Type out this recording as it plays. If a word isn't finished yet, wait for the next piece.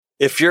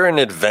If you're an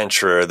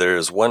adventurer,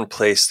 there's one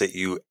place that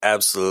you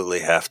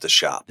absolutely have to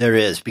shop. There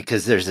is,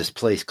 because there's this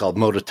place called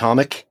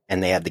Mototomic,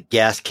 and they have the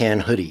gas can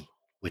hoodie,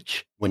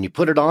 which when you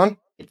put it on,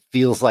 it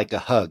feels like a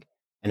hug.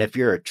 And if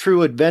you're a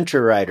true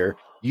adventure rider,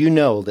 you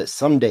know that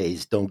some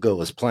days don't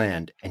go as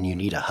planned and you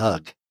need a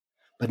hug.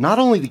 But not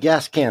only the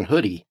gas can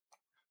hoodie,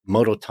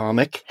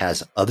 Mototomic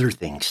has other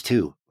things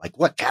too. Like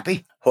what,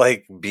 Cappy?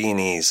 Like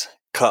beanies,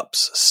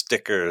 cups,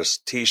 stickers,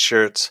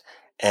 t-shirts,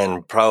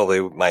 and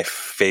probably my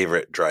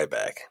favorite dry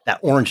bag. That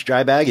orange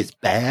dry bag is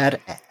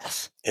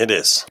badass. It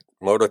is.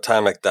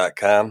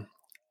 Mototomic.com.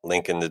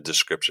 Link in the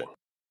description.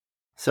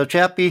 So,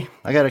 Chappie,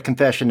 I got a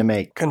confession to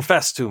make.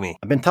 Confess to me.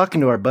 I've been talking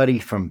to our buddy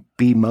from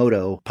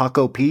B-Moto,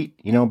 Paco Pete.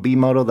 You know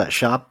B-Moto, that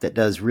shop that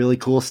does really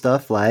cool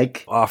stuff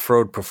like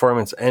Off-road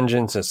performance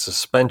engines and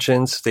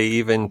suspensions. They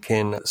even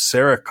can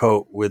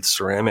Cerakote with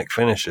ceramic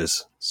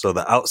finishes. So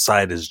the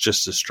outside is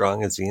just as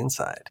strong as the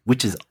inside.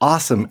 which is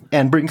awesome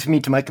and brings me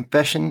to my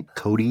confession,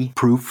 Cody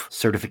Proof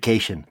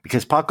certification.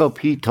 Because Paco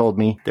Pete told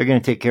me they're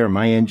going to take care of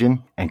my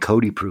engine and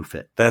Cody Proof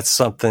it. That's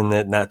something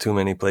that not too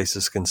many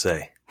places can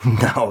say.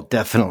 No,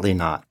 definitely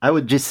not. I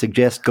would just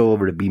suggest go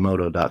over to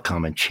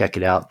bmoto.com and check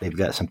it out. They've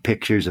got some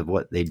pictures of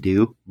what they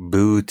do.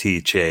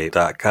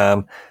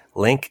 Bootiche.com.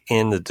 Link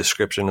in the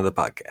description of the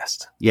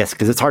podcast. Yes,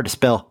 because it's hard to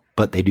spell,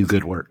 but they do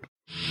good work.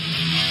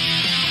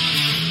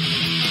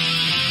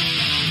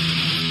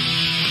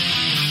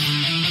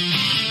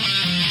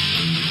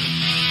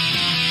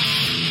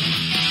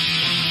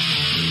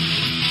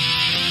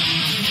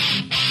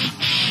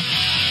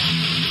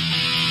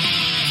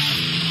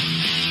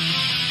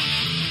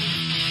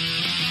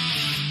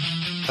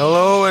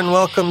 Hello and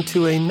welcome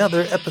to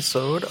another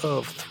episode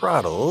of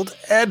Throttled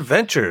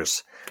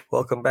Adventures.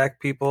 Welcome back,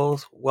 people.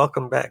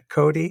 Welcome back,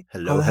 Cody.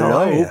 Hello, How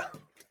are hello. you?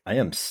 I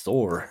am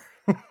sore.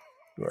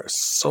 You are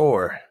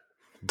sore.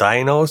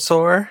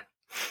 Dinosaur?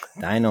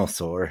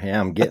 Dinosaur. Yeah,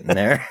 I'm getting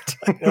there.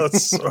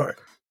 Dinosaur.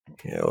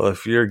 Yeah, well,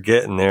 if you're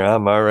getting there,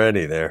 I'm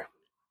already there.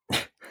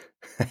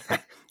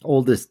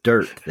 Old as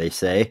dirt, they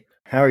say.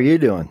 How are you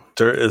doing?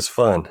 Dirt is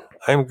fun.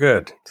 I'm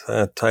good.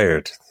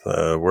 Tired.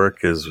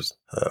 Work is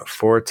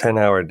 4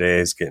 10-hour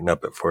days. Getting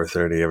up at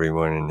 4:30 every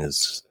morning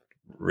is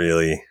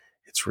really,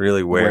 it's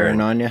really wearing.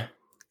 On you?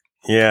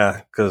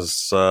 Yeah,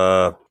 because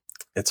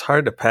it's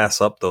hard to pass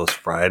up those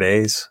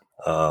Fridays.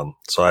 So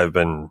I've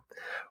been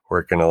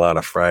working a lot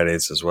of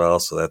Fridays as well.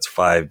 So that's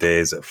 5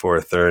 days at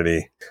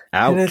 4:30.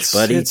 Ouch,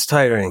 buddy. It's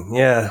tiring.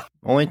 Yeah.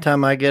 Only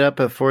time I get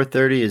up at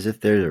 4:30 is if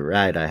there's a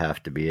ride I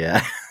have to be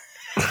at.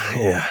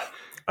 Yeah.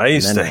 I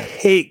used to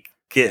hate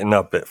getting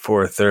up at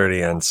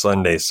 4:30 on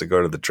Sundays to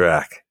go to the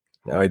track.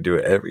 Now I do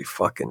it every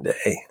fucking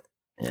day.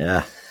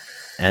 Yeah.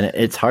 And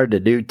it's hard to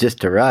do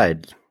just to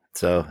ride.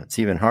 So it's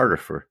even harder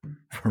for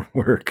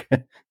work.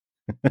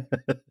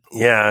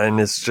 Yeah, and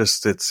it's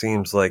just, it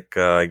seems like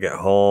I get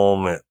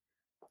home at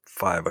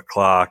 5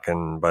 o'clock,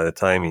 and by the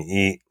time you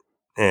eat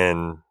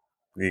and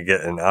you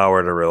get an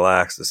hour to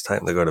relax, it's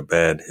time to go to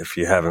bed if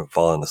you haven't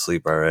fallen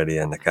asleep already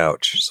on the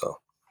couch. So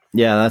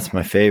Yeah, that's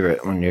my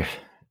favorite. When you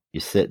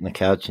sit on the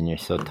couch and you're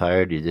so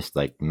tired, you just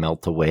like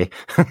melt away.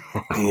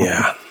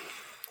 yeah.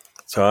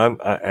 So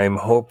I'm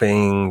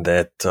hoping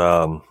that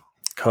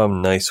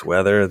come nice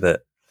weather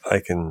that I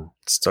can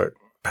start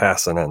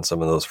passing on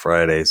some of those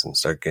Fridays and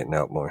start getting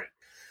out more.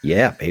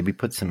 Yeah, baby,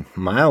 put some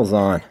miles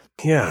on.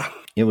 Yeah.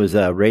 It was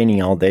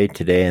raining all day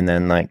today, and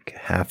then like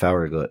half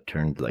hour ago it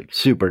turned like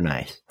super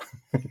nice.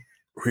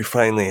 We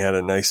finally had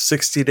a nice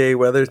 60-day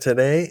weather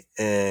today,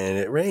 and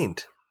it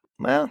rained.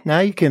 Well, now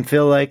you can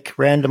feel like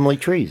randomly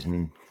trees.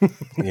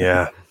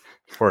 Yeah,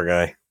 poor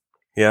guy.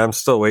 Yeah, I'm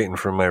still waiting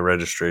for my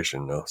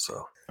registration though,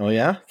 so Oh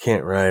yeah?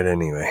 can't ride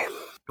anyway.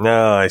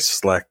 No, I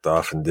slacked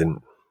off and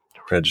didn't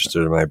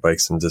register my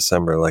bikes in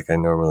December like I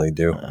normally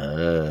do,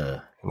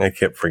 and I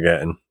kept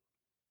forgetting.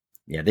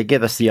 Yeah, they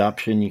give us the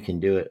option. You can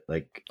do it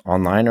like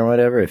online or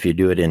whatever if you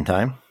do it in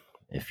time.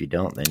 If you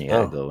don't, then you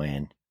gotta go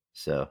in.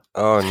 So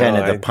it's kind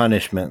of the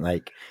punishment.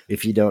 Like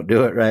if you don't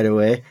do it right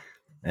away,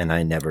 and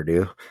I never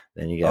do,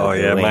 then you gotta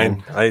go in.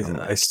 Mine.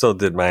 I still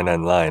did mine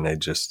online. I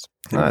just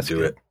didn't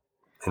do it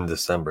in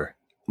December.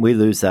 We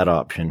lose that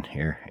option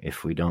here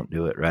if we don't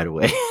do it right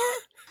away.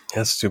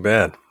 That's too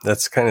bad.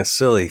 That's kind of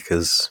silly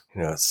because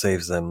it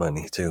saves them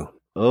money too.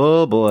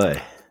 Oh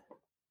boy.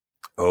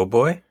 Oh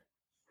boy.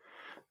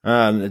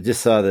 I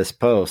just saw this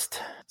post.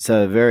 It's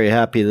a very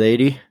happy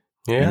lady.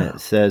 Yeah. And it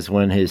says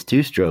when his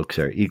 2 strokes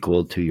are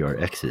equal to your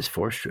ex's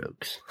 4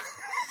 strokes.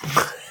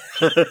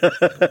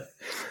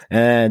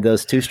 And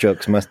those 2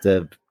 strokes must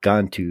have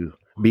gone to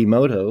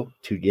B-Moto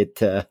to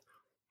get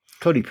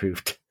Cody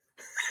proofed.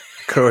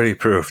 Cody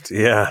proofed,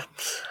 yeah.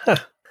 I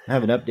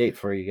have an update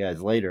for you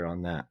guys later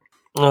on that.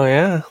 Oh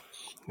yeah.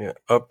 Yeah.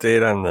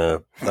 Update on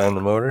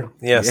the motor.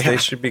 Yes, yeah. They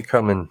should be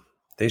coming.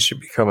 They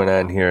should be coming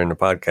on here in the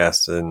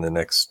podcast in the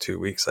next 2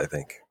 weeks, I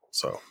think.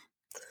 So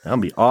that'll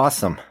be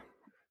awesome.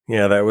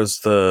 Yeah, that was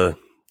the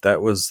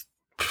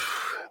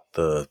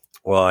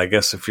well, I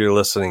guess if you're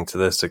listening to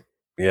this,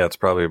 it's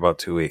probably about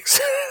 2 weeks.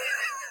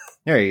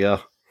 There you go.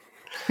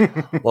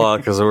 Well,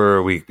 because we're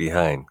a week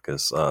behind,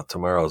 because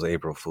tomorrow's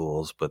April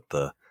Fool's, but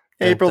the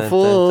April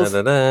Fool's.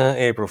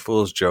 April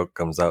Fool's joke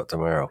comes out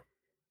tomorrow.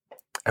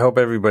 I hope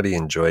everybody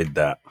enjoyed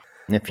that.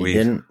 And if you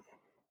didn't,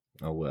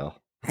 oh well.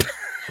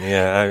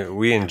 Yeah,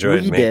 we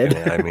enjoyed making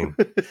it. I mean,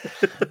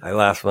 I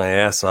laughed my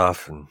ass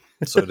off, and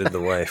so did the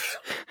wife.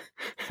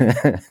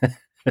 The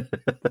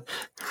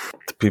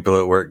people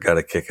at work got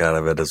a kick out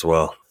of it as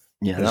well.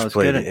 Yeah, that was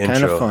good.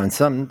 Kind of fun.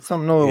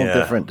 Something a little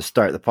different to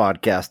start the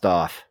podcast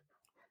off.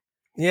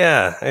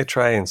 Yeah, I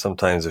try, and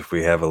sometimes if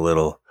we have a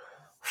little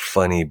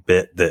funny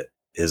bit that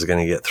is going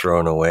to get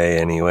thrown away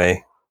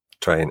anyway,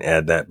 try and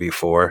add that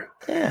before.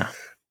 Yeah.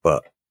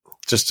 But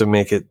just to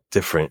make it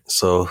different,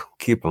 so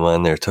keep them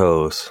on their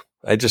toes.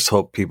 I just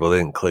hope people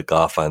didn't click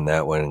off on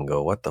that one and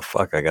go, what the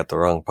fuck, I got the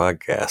wrong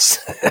podcast.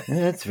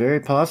 Yeah, it's very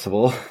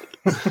possible.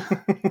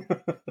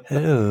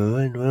 Hello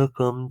and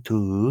welcome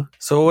to...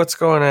 So what's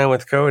going on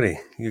with Cody?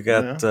 You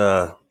got,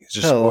 you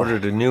just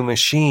ordered a new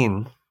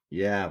machine.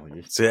 Yeah.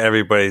 So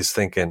everybody's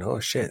thinking, oh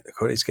shit,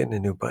 Cody's getting a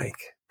new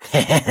bike.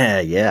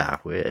 Yeah, I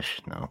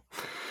wish. No.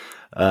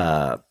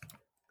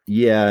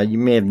 Yeah, you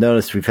may have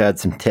noticed we've had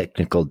some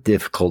technical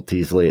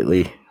difficulties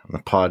lately on the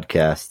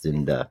podcast,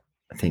 and I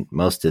think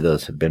most of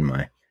those have been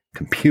my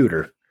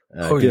computer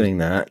doing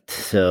that.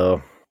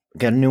 So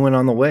got a new one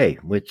on the way,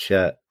 which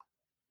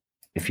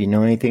if you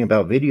know anything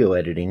about video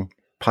editing,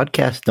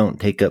 podcasts don't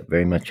take up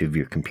very much of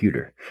your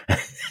computer.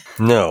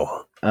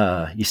 No.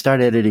 You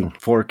start editing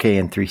 4K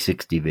and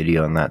 360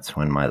 video, and that's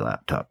when my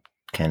laptop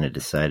kind of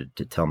decided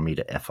to tell me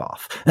to F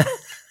off.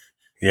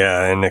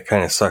 Yeah, and it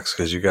kind of sucks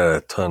because you got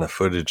a ton of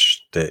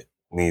footage that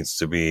needs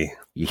to be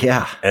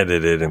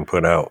edited and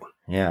put out.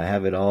 Yeah, I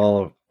have it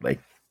all like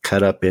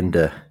cut up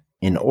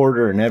in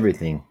order and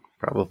everything.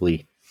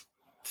 Probably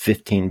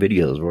 15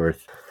 videos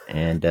worth.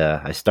 And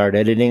I start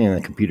editing and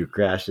the computer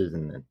crashes,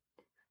 and then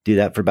do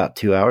that for about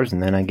 2 hours,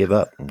 and then I give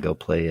up and go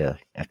play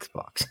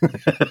Xbox.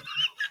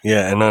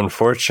 Yeah, and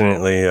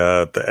unfortunately,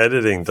 the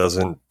editing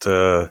doesn't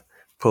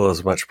pull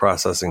as much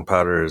processing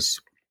power as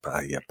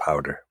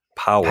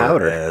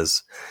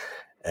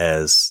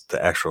the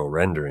actual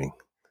rendering.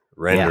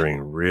 Rendering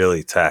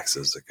really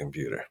taxes the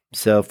computer.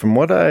 So from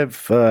what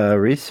I've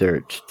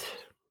researched,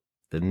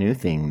 the new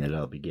thing that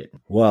I'll be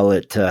getting, well,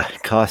 it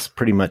costs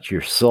pretty much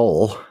your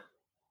soul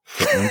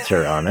to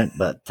enter on it,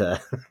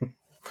 but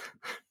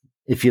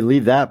if you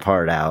leave that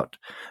part out,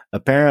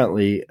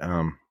 apparently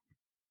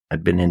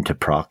I've been into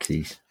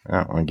proxies.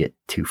 I don't want to get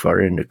too far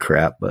into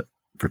crap, but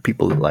for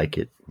people who like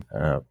it,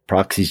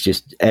 proxies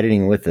just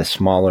editing with a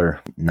smaller,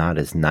 not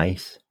as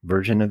nice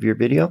version of your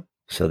video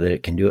so that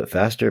it can do it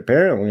faster.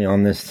 Apparently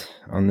on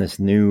this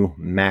new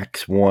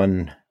Max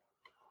 1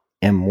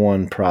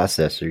 M1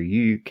 processor,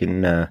 you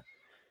can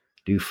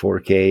do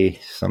 4K.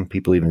 Some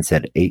people even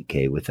said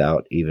 8K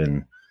without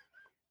even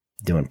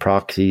doing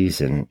proxies,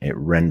 and it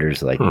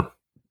renders like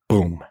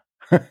boom.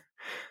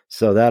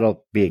 So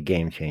that'll be a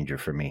game changer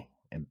for me.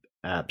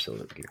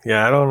 Absolutely.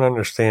 Yeah, I don't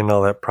understand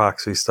all that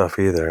proxy stuff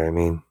either. I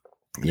mean,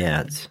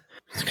 yeah, it's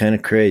kind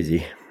of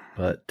crazy,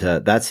 but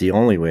that's the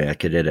only way I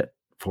could edit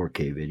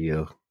 4K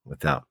video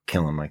without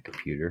killing my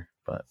computer.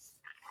 But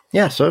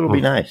yeah, so it'll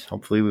be nice.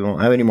 Hopefully we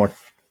won't have any more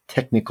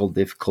technical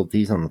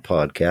difficulties on the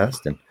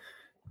podcast, and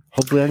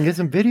hopefully I can get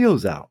some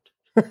videos out.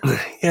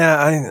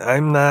 Yeah,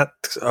 I'm not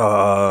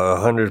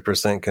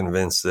 100%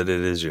 convinced that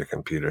it is your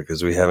computer,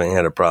 because we haven't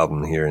had a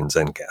problem here in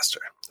Zencastr,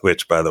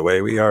 which, by the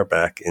way, we are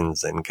back in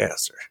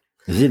Zencastr.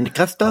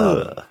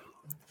 Zencastr.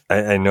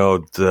 I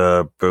know,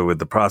 but with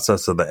the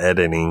process of the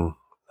editing,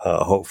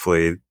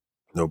 hopefully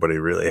nobody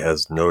really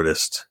has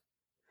noticed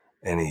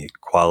any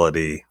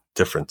quality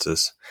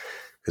differences,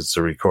 because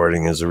the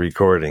recording is a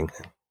recording.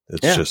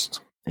 It's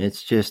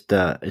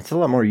a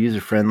lot more user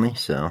friendly.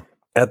 So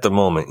at the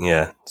moment,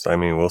 yeah. So I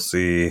mean, we'll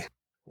see.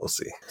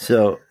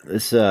 So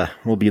this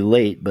will be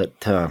late,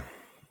 but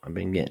I've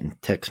been getting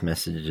text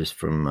messages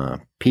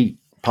from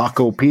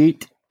Paco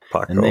Pete.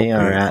 And they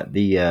are at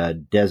the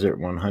Desert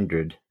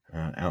 100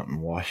 out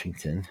in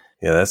Washington.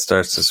 Yeah, that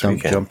starts this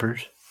weekend.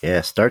 Jumpers. Yeah,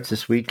 it starts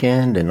this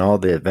weekend, and all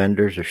the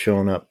vendors are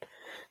showing up.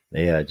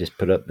 They just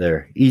put up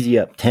their Easy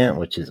Up tent,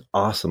 which is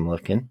awesome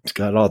looking. It's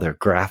got all their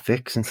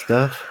graphics and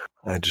stuff.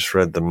 I just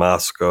read the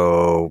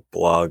Moscow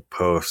blog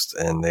post,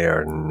 and they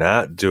are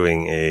not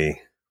doing a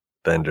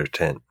vendor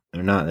tent.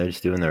 They're not. They're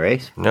just doing the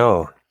race?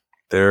 No.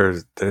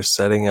 They're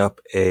setting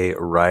up a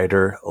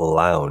rider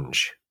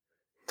lounge.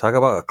 Talk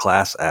about a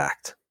class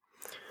act.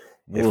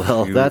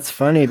 That's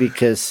funny,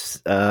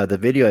 because the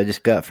video I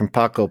just got from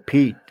Paco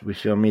Pete was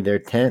showing me their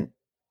tent,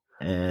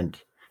 and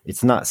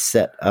it's not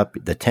set up.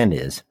 The tent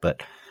is,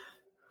 but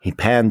he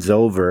pans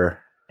over,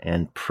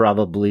 and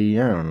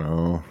probably, I don't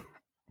know,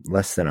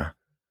 less than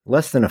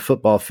a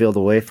football field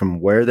away from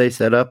where they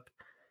set up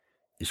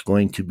is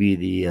going to be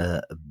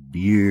the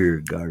beer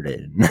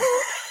garden.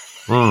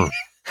 I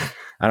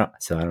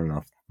don't know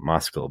if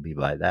Moscow will be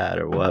by that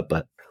or what,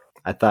 but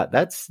I thought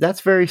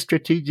that's very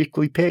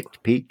strategically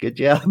picked, Pete. Good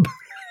job.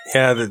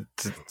 Yeah,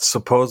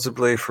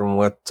 supposedly from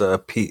what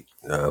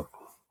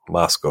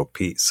Moscow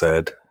Pete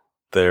said,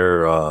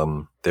 they're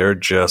they're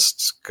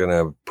just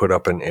gonna put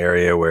up an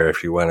area where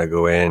if you want to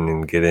go in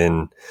and get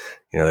in,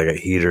 they got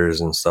heaters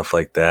and stuff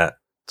like that,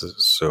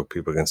 so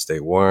people can stay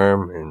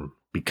warm and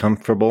be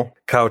comfortable.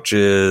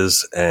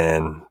 Couches,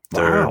 and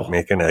they're Wow.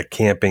 making a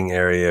camping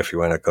area if you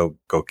want to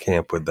go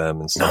camp with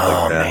them and stuff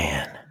like that.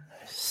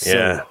 Oh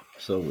man,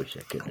 so wish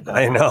I could have done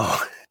I know,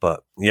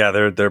 but yeah,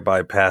 they're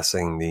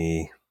bypassing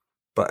the.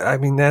 But I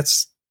mean, that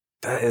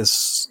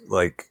is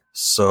like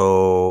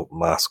so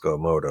Moscow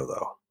Moto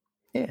though.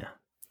 Yeah,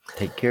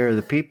 take care of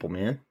the people,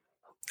 man.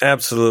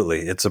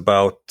 Absolutely, it's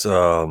about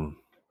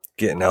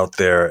getting out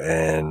there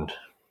and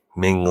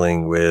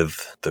mingling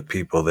with the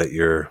people that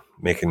you're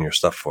making your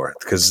stuff for,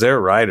 because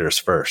they're riders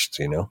first,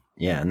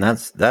 Yeah, and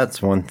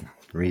that's one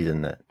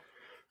reason that,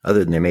 other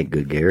than they make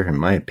good gear, in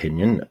my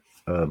opinion,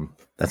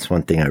 that's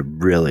one thing I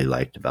really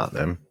liked about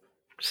them.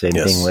 Same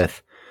thing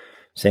with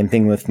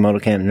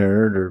MotoCamp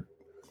Nerd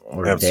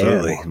or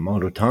Absolutely. Dan,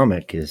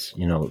 Mototomic is,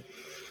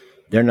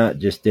 they're not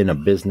just in a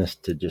business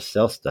to just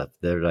sell stuff.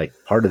 They're like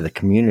part of the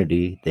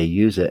community. They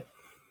use it,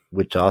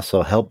 which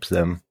also helps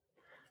them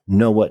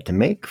know what to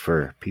make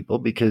for people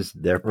because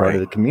they're part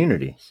of the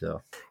community.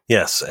 So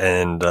yes,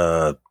 and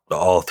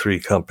all three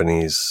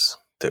companies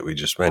that we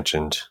just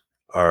mentioned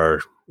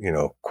are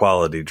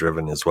quality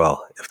driven as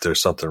well. If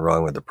there's something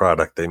wrong with the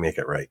product, they make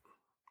it right.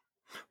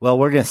 Well,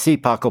 we're gonna see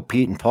Paco,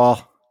 Pete, and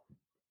Paul.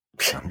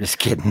 I'm just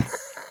kidding.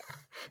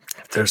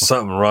 If there's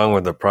something wrong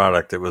with the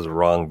product, it was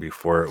wrong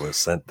before it was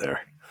sent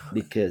there.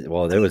 Because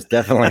there was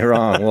definitely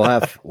wrong.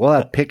 We'll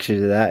have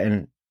pictures of that,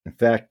 and in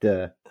fact,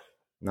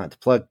 not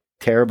to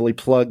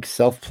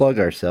self-plug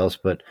ourselves,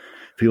 but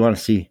if you want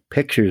to see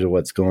pictures of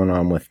what's going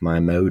on with my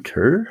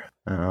motor,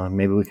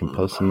 maybe we can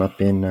post them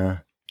up in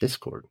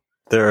Discord.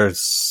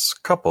 There's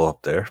a couple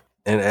up there,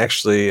 and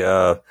actually,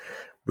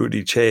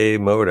 Budiche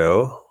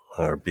Moto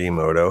or B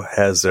Moto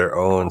has their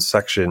own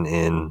section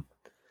in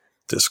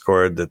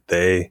Discord that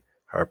they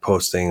are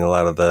posting a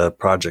lot of the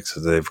projects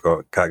that they've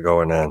got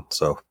going on.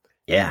 So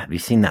yeah, have you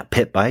seen that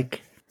pit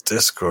bike?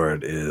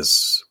 Discord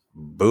is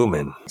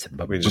booming.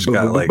 We just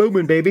got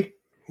booming, baby.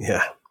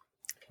 Yeah,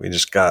 we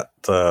just got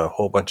a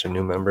whole bunch of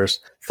new members.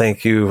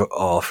 Thank you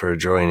all for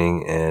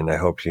joining, and I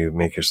hope you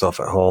make yourself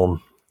at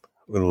home.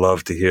 We'd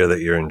love to hear that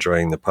you're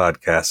enjoying the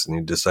podcast and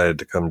you decided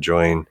to come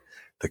join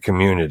the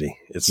community.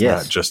 It's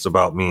not just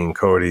about me and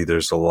Cody.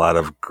 There's a lot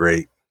of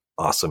great,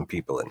 awesome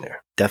people in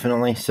there.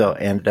 Definitely. So,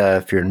 and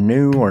if you're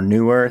new or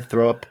newer,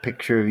 throw up a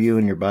picture of you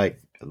and your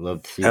bike. I'd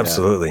love to see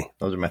Absolutely. that.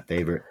 Those are my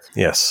favorites.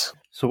 Yes.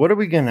 So what are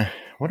we gonna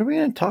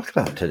talk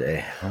about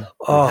today? We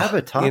have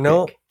a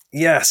topic.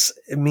 Yes,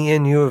 me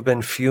and you have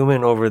been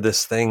fuming over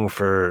this thing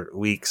for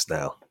weeks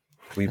now.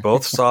 We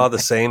both saw the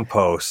same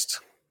post,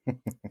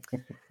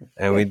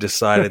 and we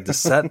decided to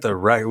set the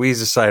record. We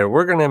decided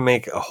we're going to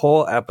make a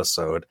whole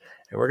episode,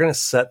 and we're going to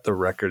set the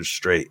record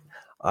straight.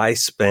 I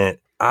spent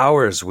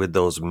hours with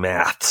those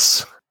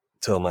maths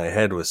till my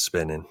head was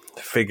spinning,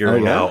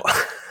 figuring out.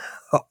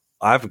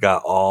 I've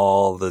got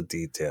all the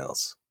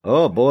details.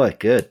 Oh, boy,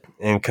 good.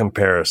 And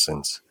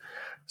comparisons.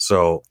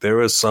 So there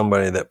was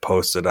somebody that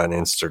posted on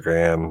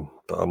Instagram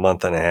a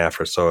month and a half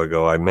or so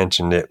ago. I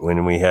mentioned it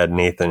when we had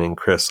Nathan and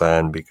Chris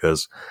on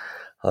because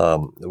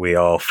we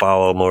all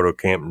follow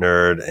MotoCamp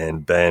Nerd,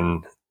 and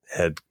Ben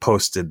had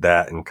posted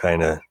that and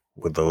kind of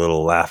with the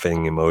little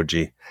laughing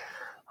emoji.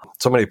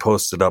 Somebody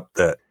posted up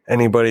that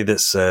anybody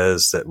that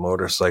says that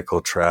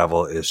motorcycle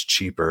travel is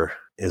cheaper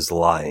is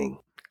lying.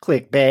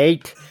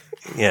 Clickbait.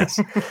 Yes.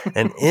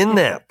 And in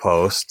that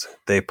post,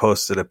 they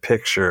posted a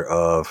picture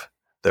of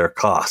their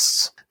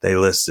costs. They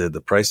listed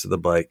the price of the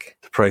bike,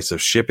 the price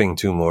of shipping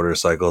two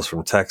motorcycles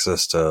from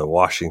Texas to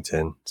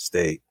Washington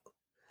State.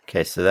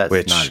 Okay, so that's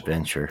not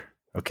adventure.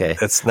 Okay.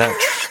 That's not,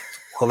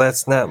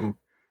 that's not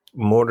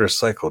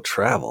motorcycle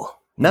travel.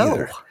 No,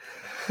 either.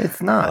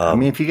 It's not. I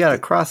mean, if you got to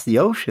cross the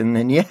ocean,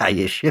 then yeah,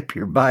 you ship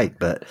your bike,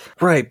 but.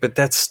 Right, but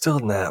that's still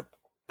not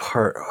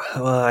part.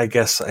 Well, I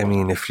guess,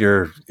 if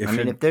you're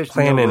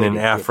planning an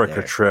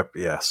Africa trip,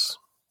 yes.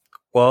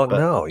 Well,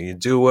 no, you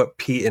do what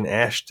Pete and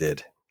Ash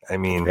did.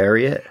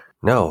 Vary it?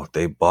 No,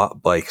 they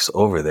bought bikes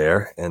over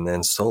there and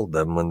then sold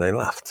them when they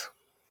left.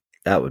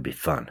 That would be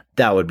fun.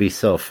 That would be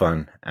so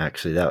fun.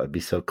 Actually, that would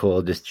be so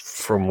cool. Just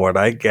from what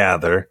I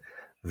gather,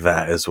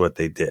 that is what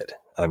they did.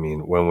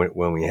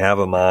 When we have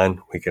them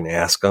on, we can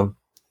ask them,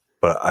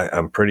 but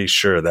I'm pretty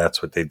sure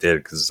that's what they did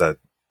because I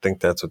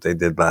think that's what they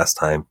did last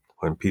time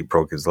when Pete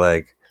broke his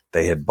leg.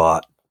 They had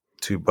bought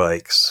two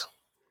bikes,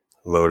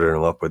 loaded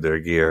them up with their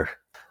gear.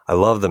 I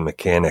love the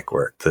mechanic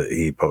work that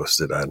he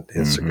posted on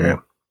Instagram.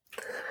 Mm-hmm.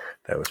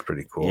 That was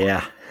pretty cool.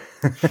 Yeah.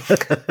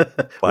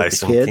 Buy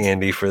some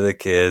candy for the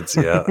kids.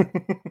 Yeah.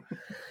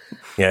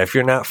 Yeah. If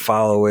you're not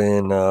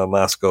following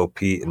Moscow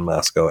Pete and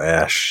Moscow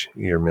Ash,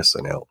 you're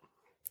missing out.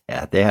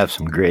 Yeah. They have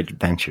some great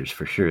adventures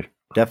for sure.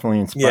 Definitely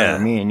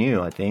inspired me and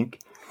you, I think.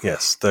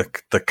 Yes.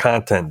 The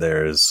content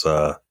there is,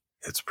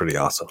 it's pretty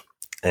awesome.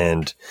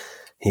 And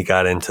he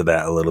got into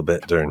that a little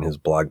bit during his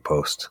blog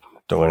post.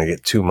 Don't want to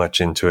get too much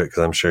into it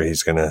because I'm sure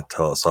he's going to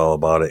tell us all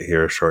about it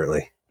here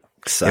shortly.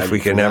 Excited if we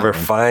can ever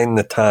find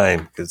the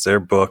time, because they're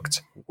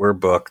booked, we're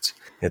booked.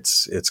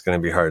 it's going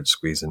to be hard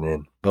squeezing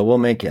in. But we'll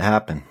make it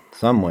happen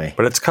some way.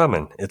 But it's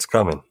coming. It's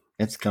coming.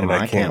 It's coming.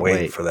 And I can't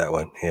wait for that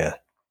one. Yeah.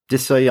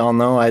 Just so y'all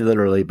know, I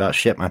literally about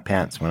shit my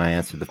pants when I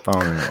answered the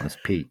phone and it was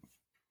Pete.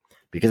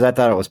 Because I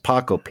thought it was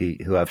Paco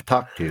Pete, who I've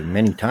talked to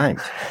many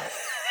times.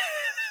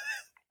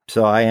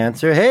 So I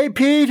answer, "Hey,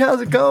 Pete,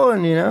 how's it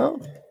going,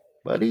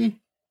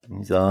 buddy?" And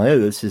he's all, "Hey,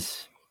 this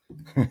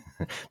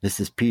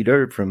is Pete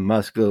Earp from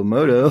Moscow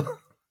Moto.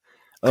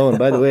 Oh, and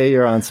by the way,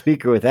 you're on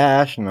speaker with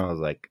Ash." And I was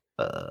like,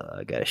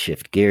 I got to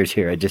shift gears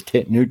here. I just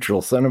hit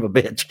neutral, son of a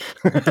bitch.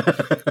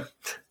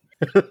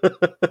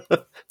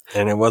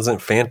 And it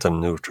wasn't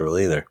phantom neutral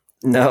either.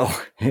 No,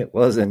 it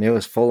wasn't. It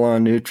was full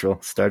on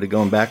neutral. Started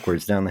going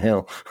backwards down the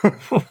hill.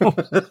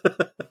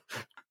 But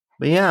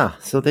yeah,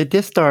 so they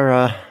dissed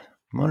our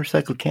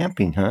motorcycle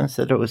camping, huh?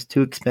 Said it was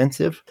too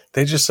expensive.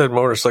 They just said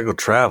motorcycle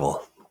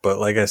travel. But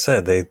like I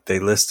said, they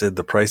listed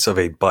the price of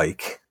a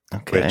bike.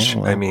 Okay. Which,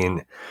 I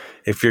mean,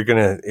 if you're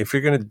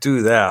gonna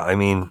do that, I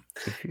mean,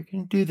 if you're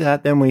gonna do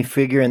that, then we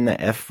figure in the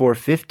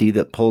F450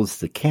 that pulls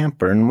the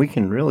camper, and we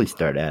can really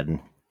start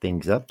adding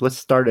things up. Let's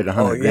start at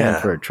 $100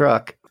 grand for a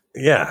truck.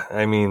 Yeah,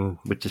 I mean,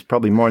 which is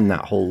probably more than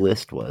that whole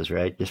list was,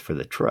 right? Just for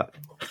the truck.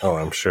 Oh,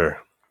 I'm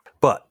sure.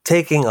 But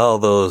taking all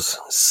those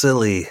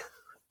silly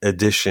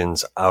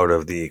additions out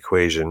of the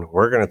equation,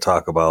 we're going to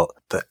talk about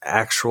the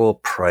actual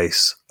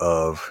price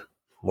of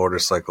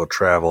motorcycle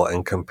travel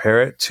and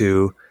compare it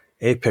to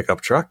a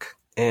pickup truck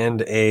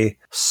and a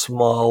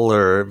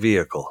smaller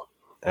vehicle.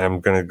 I'm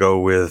going to go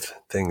with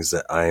things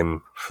that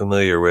I'm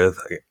familiar with.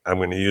 I'm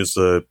going to use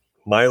the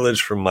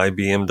mileage from my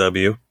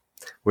BMW,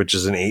 which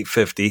is an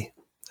 850.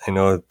 I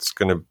know it's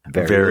going to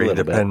vary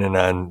depending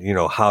on,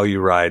 how you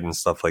ride and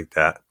stuff like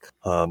that.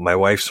 My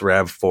wife's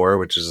RAV4,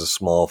 which is a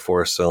small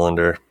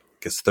 4-cylinder,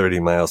 gets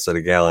 30 miles to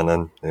the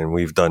gallon. And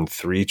we've done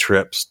 3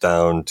 trips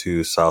down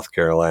to South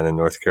Carolina,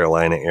 North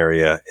Carolina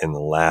area in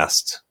the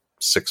last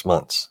 6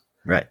 months.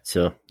 Right.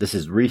 So this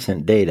is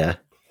recent data.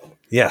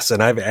 Yes.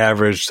 And I've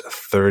averaged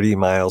 30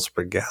 miles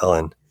per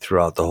gallon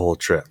throughout the whole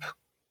trip.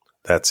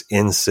 That's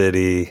in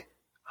city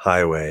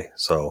highway.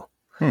 So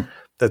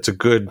that's a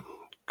good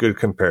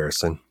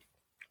comparison.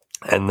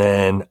 And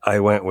then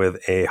I went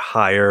with a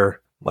higher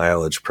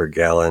mileage per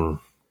gallon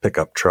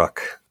pickup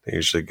truck. They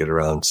usually get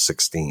around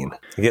 16.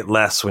 You get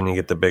less when you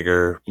get the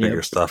bigger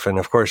stuff. And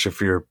of course,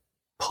 if you're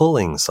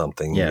pulling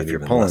something, if you're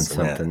pulling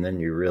something, then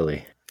you're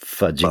really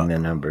fudging the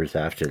numbers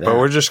after that. But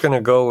we're just going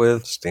to go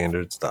with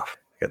standard stuff.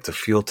 Got the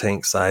fuel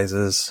tank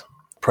sizes.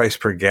 Price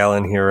per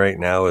gallon here right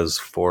now is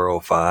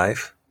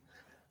 $4.05,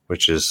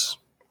 which is,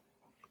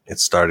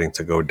 it's starting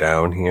to go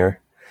down here.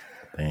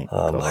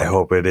 I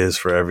hope it is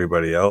for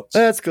everybody else.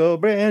 Let's go,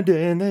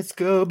 Brandon. Let's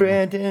go,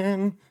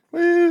 Brandon.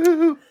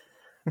 Woo!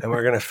 And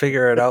we're going to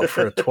figure it out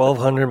for a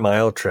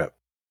 1,200-mile trip.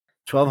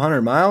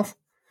 1,200 miles?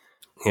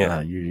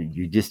 Yeah.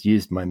 You just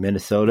used my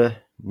Minnesota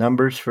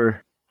numbers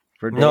for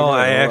data? No,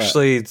 I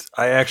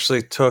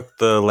actually took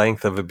the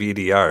length of a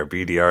BDR.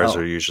 BDRs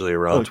are usually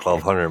around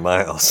 1,200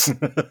 miles.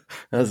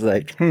 I was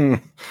like, you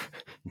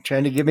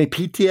trying to give me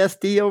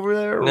PTSD over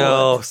there?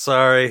 No,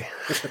 sorry.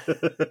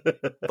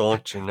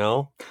 Don't you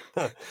know?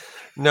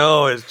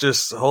 No, it's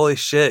just, holy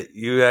shit.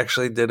 You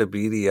actually did a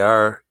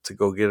BDR to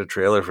go get a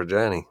trailer for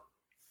Johnny.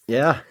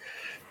 Yeah.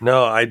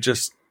 No, I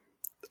just,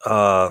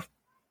 for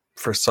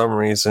some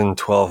reason,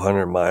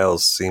 1,200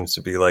 miles seems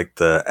to be like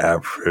the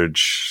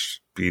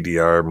average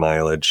BDR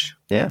mileage.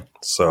 Yeah.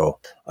 So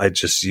I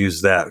just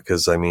use that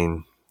because, I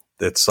mean,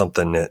 it's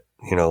something that,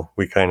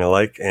 we kind of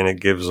like, and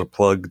it gives a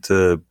plug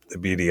to the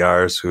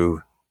BDRs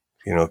who,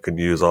 could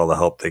use all the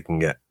help they can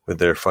get with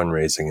their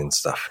fundraising and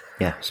stuff.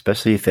 Yeah,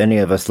 especially if any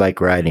of us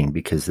like riding,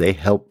 because they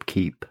help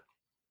keep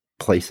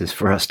places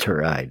for us to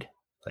ride.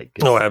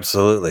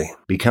 Absolutely.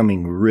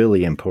 Becoming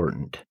really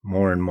important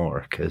more and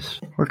more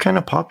because we're kind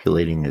of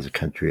populating as a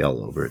country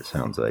all over, it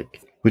sounds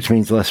like, which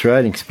means less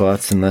riding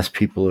spots and less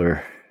people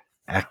are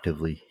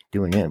actively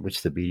doing it,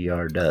 which the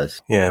BDR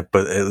does. Yeah,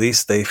 but at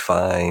least they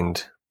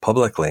find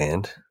public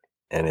land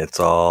and it's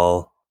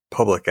all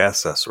public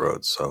access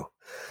roads. So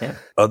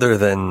other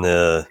than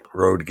the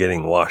road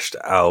getting washed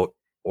out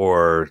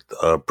or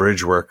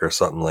bridge work or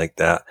something like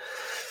that,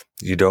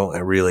 you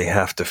don't really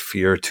have to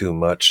fear too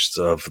much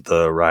of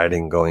the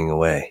riding going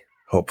away,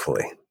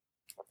 hopefully.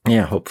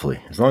 Yeah,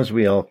 hopefully. As long as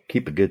we all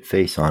keep a good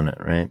face on it,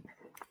 right?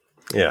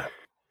 Yeah.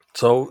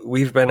 So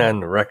we've been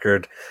on the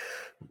record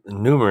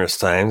numerous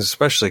times,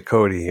 especially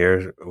Cody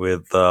here,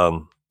 with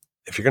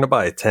if you're going to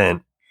buy a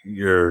tent,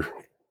 you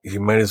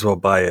might as well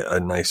buy a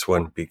nice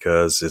one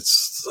because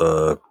it's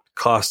the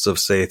cost of,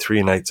 say,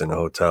 3 nights in a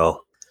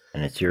hotel.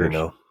 And it's yours.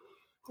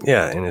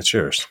 Yeah, and it's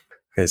yours.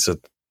 Okay, so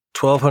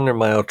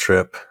 1,200-mile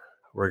trip.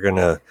 We're going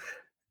to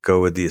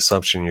go with the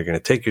assumption you're going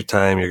to take your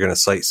time. You're going to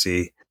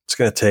sightsee. It's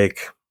going to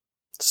take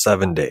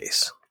 7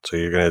 days. So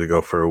you're going to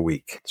go for a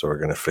week. So we're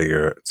going to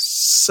figure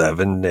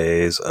 7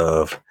 days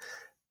of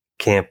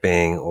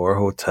camping or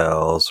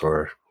hotels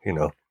or,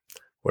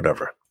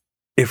 whatever.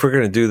 If we're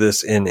going to do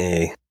this in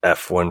a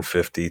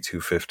F-150,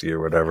 250 or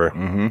whatever,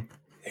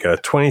 you got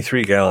a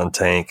 23-gallon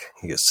tank.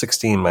 You get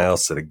 16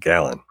 miles to the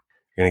gallon.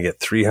 You're going to get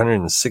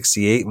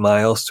 368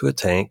 miles to a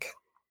tank,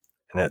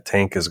 and that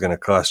tank is going to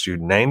cost you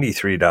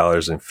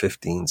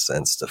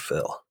 $93.15 to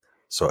fill.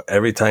 So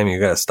every time you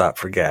got to stop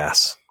for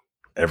gas,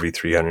 every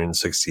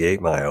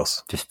 368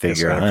 miles, just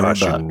figure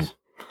 $100.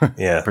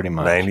 Yeah, pretty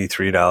much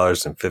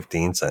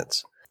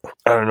 $93.15.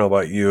 I don't know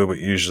about you, but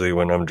usually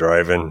when I'm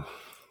driving,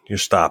 you're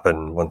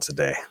stopping once a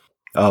day.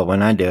 Oh,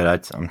 when I do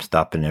it, I'm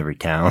stopping every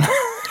town.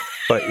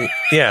 But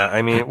yeah,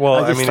 I mean,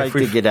 well, I like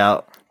to get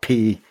out,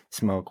 pee,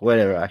 smoke,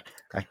 whatever.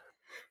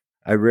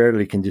 I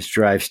rarely can just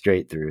drive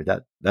straight through.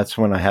 That's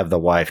when I have the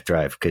wife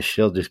drive because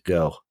she'll just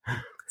go.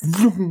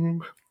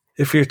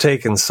 If you're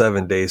taking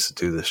 7 days to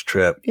do this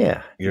trip,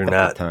 yeah, you're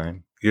not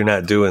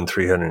doing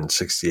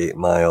 368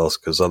 miles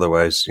because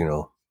otherwise,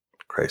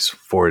 Christ,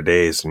 4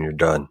 days and you're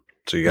done.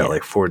 So you got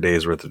like 4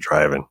 days worth of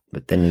driving.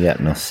 But then you got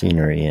no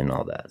scenery and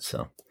all that.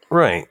 So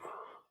right.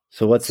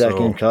 So what's that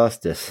going to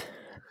cost us?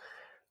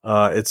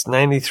 It's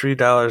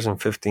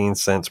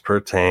 $93.15 per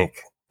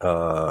tank.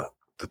 The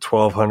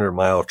 1,200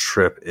 mile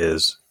trip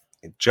is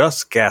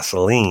just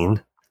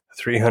gasoline,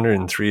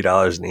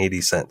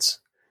 $303.80,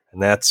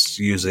 and that's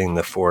using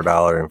the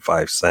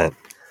 $4.05.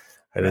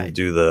 I didn't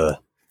do the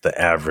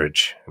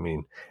average. I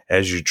mean,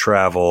 as you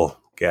travel,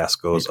 gas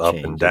goes up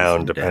and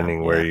down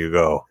depending where you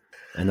go.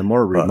 And the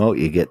more remote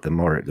you get, the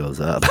more it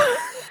goes up.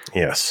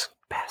 Yes.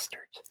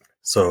 Bastards.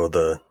 So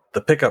the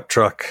pickup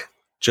truck,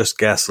 just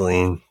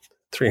gasoline,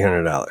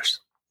 $300.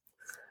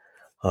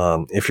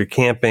 If you're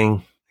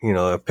camping,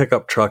 a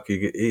pickup truck,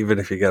 even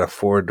if you got a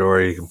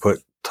 4-door, you can put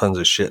tons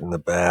of shit in the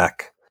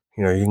back.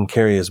 You can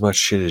carry as much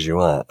shit as you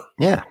want.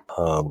 Yeah.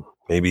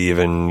 Maybe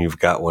even you've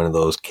got one of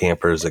those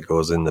campers that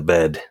goes in the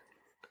bed.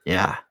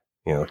 Yeah.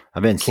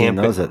 I've been seeing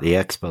those at the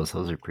expos.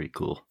 Those are pretty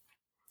cool.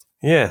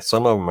 Yeah,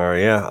 some of them are.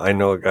 Yeah, I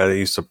know a guy that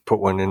used to put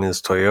one in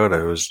his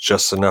Toyota. It was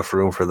just enough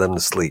room for them to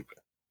sleep.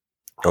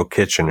 No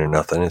kitchen or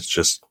nothing. It's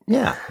just,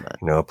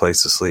 a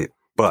place to sleep.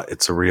 But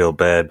it's a real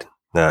bed,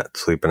 not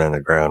sleeping on the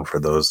ground for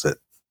those that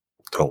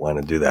don't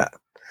want to do that.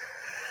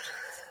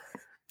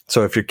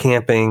 So if you're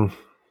camping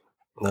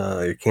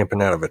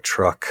out of a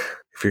truck.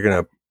 If you're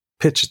going to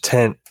pitch a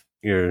tent,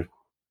 your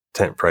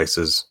tent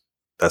prices,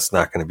 that's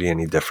not going to be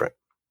any different.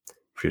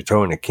 If you're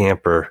towing a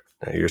camper,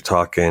 you're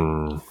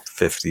talking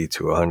 $50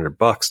 to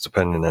 $100,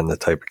 depending on the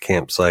type of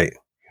campsite.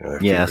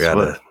 What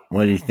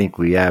do you think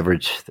we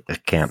average a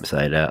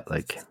campsite at?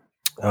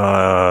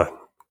 Well,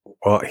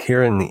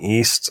 here in the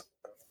East,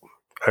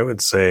 I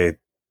would say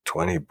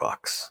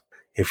 $20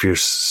 if you're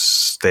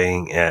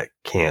staying at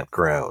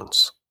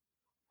campgrounds,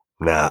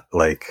 not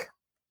like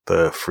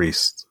the free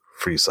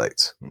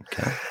sites.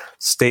 Okay.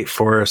 State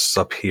forests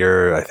up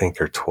here, I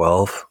think, are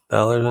 $12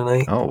 a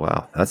night. Oh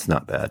wow, that's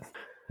not bad.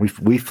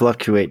 We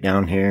fluctuate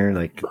down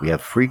here. We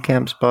have free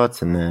camp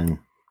spots, and then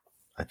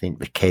I think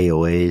the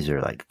KOAs are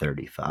like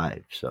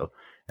 35. So,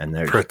 and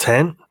there's per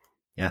tent.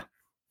 Yeah.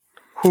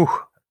 Whew.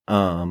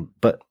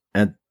 But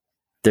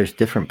there's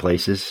different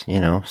places.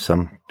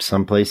 Some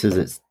places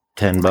it's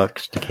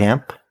 $10 to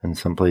camp, and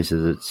some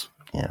places it's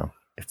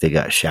if they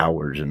got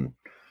showers and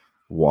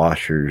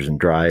washers and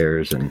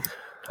dryers and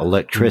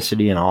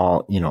electricity and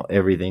all,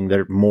 everything,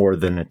 they're more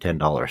than a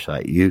 $10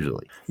 site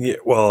usually. Yeah,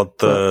 well,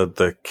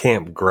 the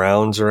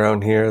campgrounds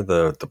around here,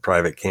 the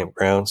private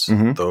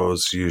campgrounds,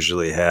 those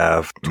usually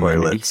have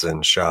toilets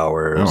and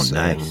showers. Oh,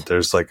 nice. And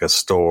there's like a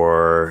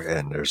store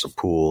and there's a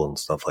pool and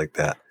stuff like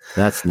that.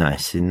 That's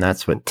nice. And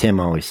that's what Tim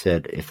always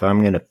said. If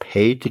I'm going to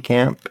pay to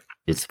camp,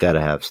 it's got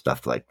to have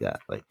stuff like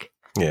that.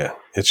 Yeah,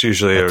 it's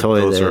usually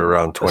those are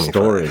around $25. The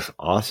store is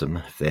awesome.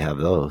 If they have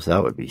those,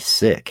 that would be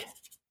sick.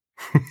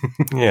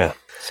 Yeah.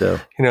 So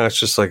it's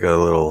just like a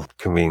little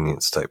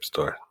convenience type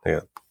store. Yeah.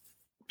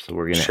 So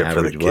we're going to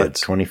average what,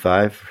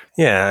 25?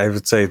 Yeah, I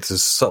would say it's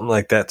something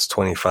like that's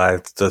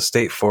 25. The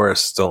state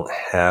forests don't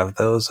have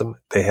those.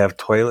 They have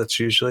toilets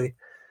usually.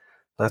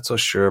 Not so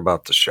sure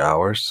about the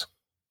showers.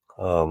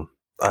 I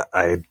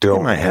don't.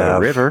 They might have a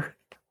river.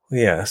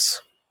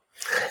 Yes.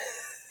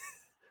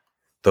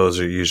 Those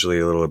are usually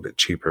a little bit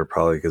cheaper,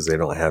 probably because they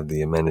don't have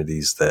the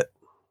amenities that.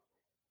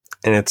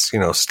 And it's,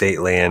 state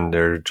land.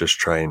 They're just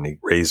trying to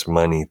raise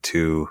money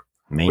to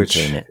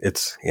maintain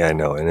it. I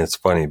know. And it's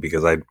funny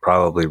because I'd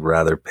probably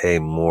rather pay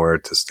more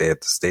to stay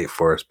at the state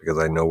forest because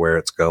I know where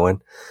it's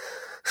going.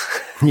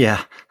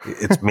 Yeah.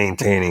 It's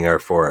maintaining our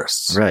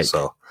forests. Right.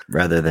 So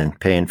rather than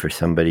paying for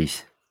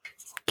somebody's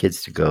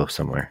kids to go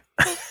somewhere.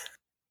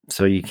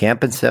 So you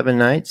camping 7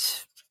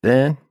 nights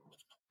then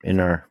in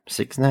our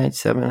 6 nights,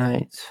 7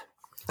 nights?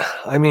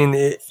 I mean,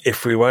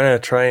 if we want to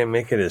try and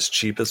make it as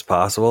cheap as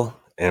possible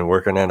and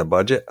working on a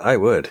budget, I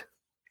would.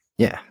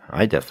 Yeah,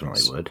 I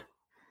definitely would.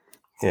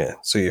 Yeah,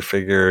 so you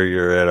figure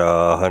you're at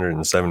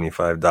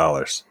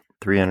 $175.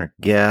 300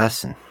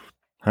 gas and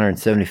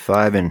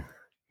 175 and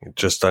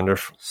just under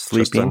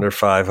sleeping. Just under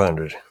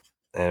 500,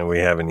 and we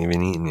haven't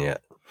even eaten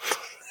yet.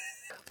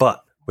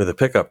 But with a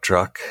pickup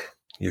truck,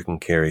 you can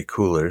carry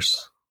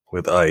coolers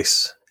with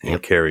ice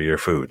and carry your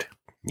food.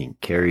 You can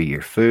carry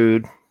your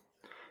food,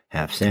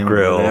 have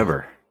sandwich,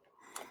 whatever.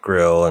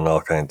 Grill and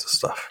all kinds of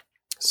stuff.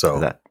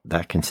 So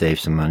that can save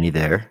some money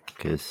there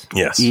because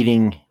Yes.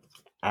 eating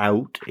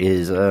out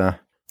is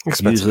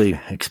Expensive. usually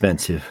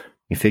expensive.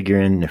 You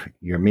figure in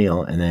your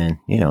meal, and then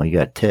you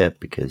got tip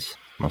because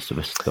most of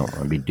us don't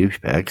want to be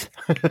douchebags.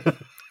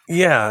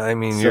 Yeah, I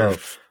mean, you're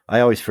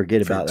I always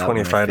forget about that when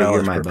I $25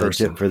 figure my per budget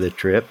person. for the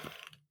trip.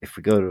 If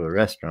we go to a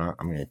restaurant,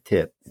 I'm going to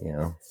tip.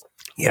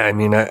 Yeah, I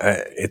mean,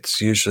 it's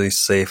usually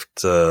safe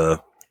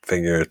to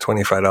figure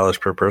 $25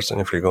 per person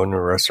if you're going to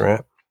a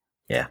restaurant.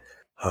 Yeah.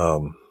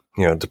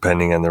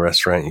 Depending on the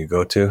restaurant you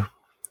go to,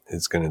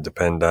 it's going to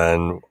depend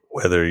on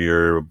whether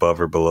you're above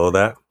or below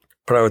that.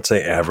 But I would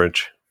say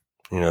average.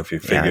 If you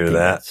figure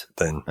that,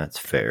 then that's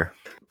fair.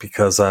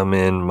 Because I'm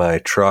in my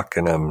truck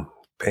and I'm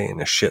paying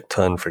a shit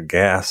ton for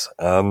gas,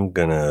 I'm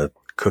going to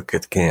cook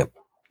at camp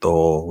the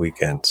whole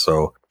weekend.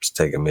 So just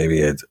taking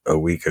maybe a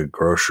week of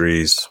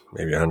groceries,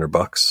 maybe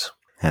 $100.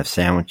 Have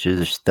sandwiches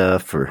or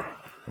stuff and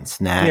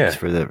snacks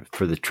for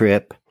the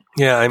trip.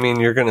 Yeah, I mean,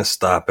 you're going to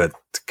stop at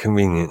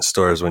convenience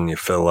stores when you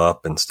fill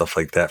up and stuff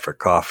like that for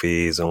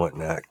coffees and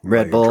whatnot.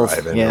 Red Bulls,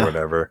 or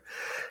whatever.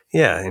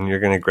 Yeah, and you're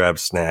going to grab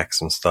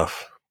snacks and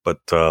stuff.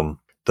 But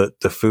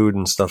the food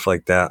and stuff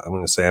like that, I'm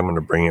going to say I'm going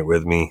to bring it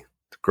with me.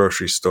 The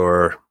grocery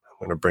store, I'm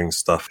going to bring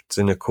stuff. It's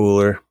in a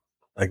cooler.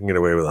 I can get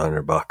away with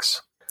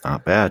 $100.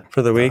 Not bad.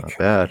 For the week. Not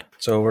bad.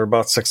 So we're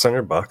about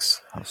 $600.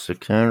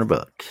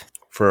 $600.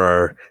 For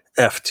our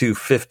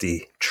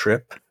F-250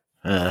 trip.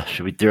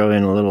 Should we throw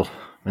in a little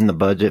in the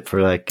budget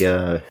for like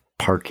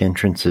park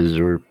entrances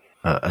or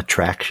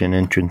attraction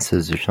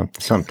entrances or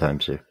something?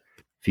 Sometimes if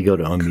you go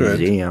to a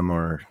museum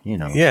or,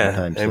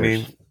 yeah, I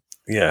mean,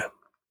 yeah.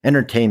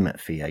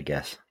 Entertainment fee, I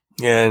guess.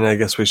 Yeah, and I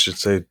guess we should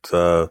say,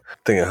 I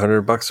think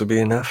 $100 would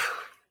be enough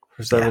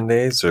for 7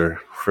 days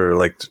or for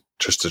like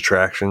just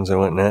attractions and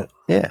whatnot.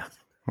 Yeah,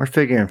 we're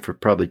figuring for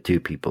probably 2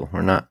 people.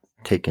 We're not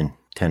taking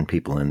 10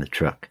 people in the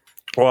truck.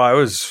 Well, I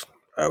was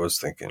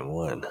thinking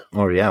 1.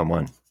 Oh yeah,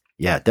 1.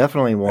 Yeah,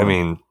 definitely 1. I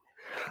mean,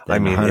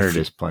 100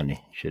 is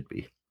plenty. Should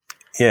be.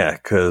 Yeah,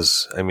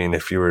 because I mean,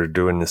 if you were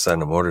doing this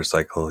on a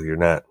motorcycle, you're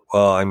not.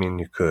 Well, I mean,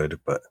 you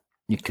could, but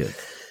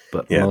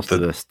most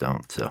of us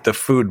don't. So the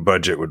food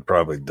budget would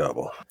probably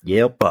double.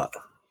 Yep. But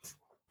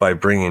by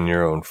bringing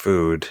your own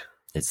food,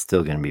 it's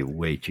still going to be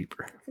way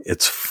cheaper.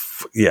 It's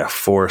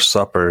 4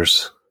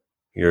 suppers.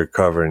 You're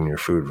covering your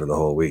food for the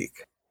whole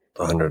week.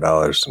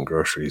 $100 in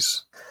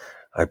groceries.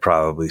 I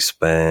probably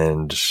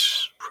spend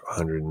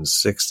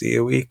 $160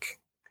 a week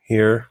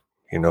here,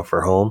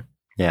 for home.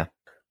 Yeah.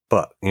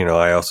 But,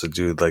 I also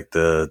do like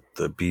the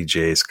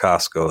BJ's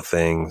Costco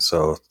thing.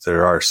 So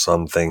there are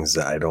some things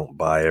that I don't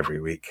buy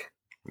every week.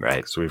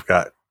 Right. So we've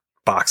got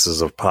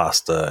boxes of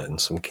pasta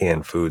and some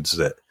canned foods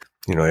that,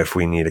 if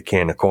we need a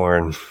can of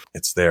corn,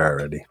 it's there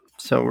already.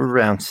 So we're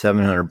around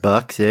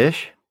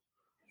 $700-ish.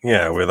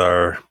 Yeah, with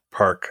our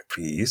park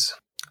fees,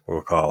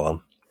 we'll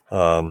call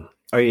them.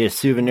 Are you a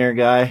souvenir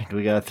guy? Do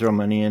we got to throw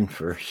money in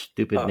for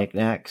stupid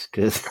knickknacks?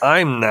 Because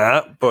I'm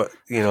not, but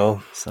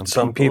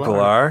some people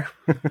are.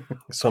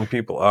 Some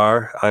people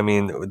are. I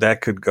mean,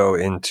 that could go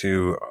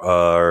into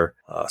our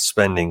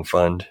spending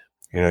fund.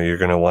 You're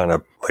going to want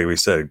to, like we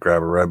said,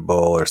 grab a Red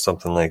Bull or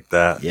something like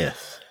that.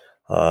 Yes.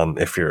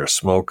 If you're a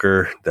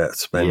smoker, that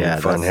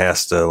spending fund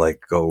has to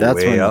go way up.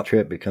 That's when the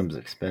trip becomes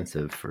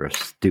expensive for a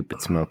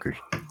stupid smoker.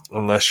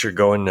 Unless you're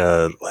going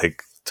to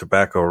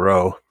Tobacco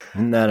Row.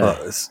 Isn't that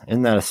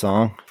a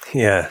song?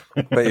 Yeah,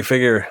 but you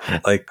figure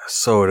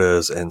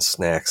sodas and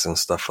snacks and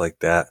stuff like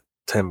that,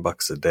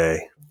 $10 a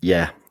day.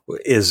 Yeah,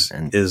 that's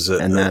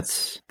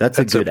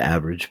a good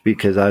average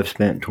because I've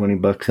spent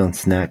 $20 on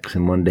snacks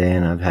in one day,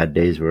 and I've had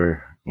days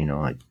where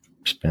I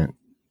spent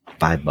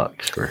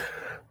 $5 for.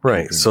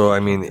 Right. So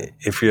I mean,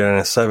 if you're on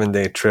a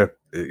 7-day trip,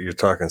 you're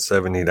talking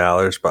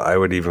 $70, but I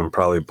would even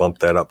probably bump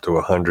that up to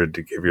 $100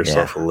 to give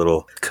yourself a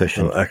little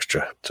cushion, little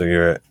extra. So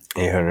you're at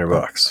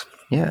 $800.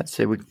 Yeah, I'd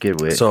say we could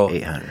get away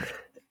 $800.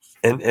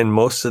 And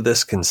most of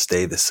this can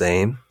stay the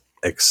same,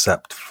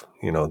 except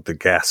the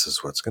gas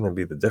is what's going to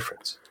be the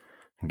difference.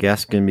 Gas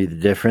is going to be the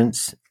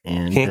difference,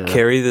 and can't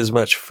carry as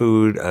much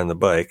food on the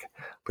bike,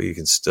 but you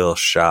can still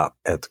shop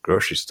at the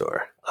grocery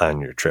store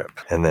on your trip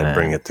and then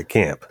bring it to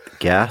camp.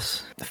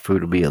 Gas, the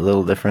food will be a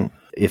little different.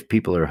 If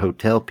people are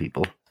hotel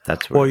people,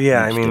 that's where. Well,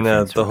 yeah, I mean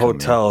the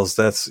hotels.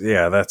 That's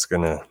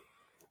gonna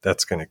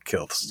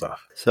kill the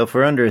stuff. So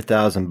for under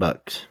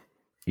 $1,000,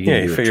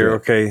 you figure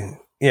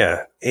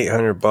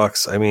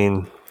 $800. I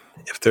mean,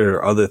 if there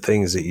are other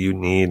things that you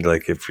need,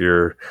 like if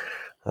you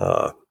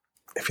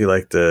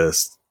like to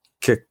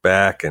kick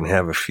back and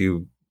have a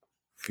few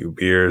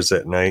beers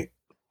at night,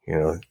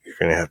 you're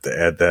gonna have to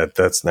add that.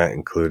 That's not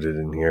included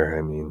in here.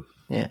 I mean,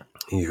 yeah.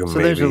 So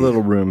there's a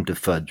little room to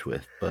fudge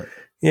with, but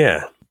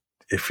yeah.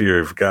 If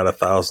you've got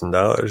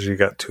 $1,000, you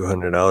got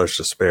 $200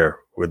 to spare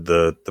with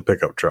the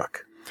pickup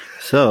truck.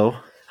 So,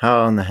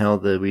 how in the hell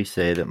did we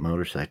say that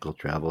motorcycle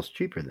travel is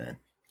cheaper then?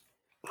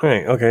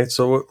 Right. Okay.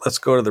 So let's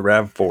go to the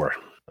RAV4.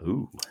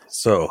 Ooh.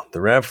 So the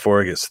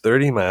RAV4 gets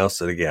 30 miles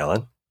to the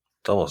gallon.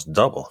 It's almost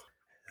double.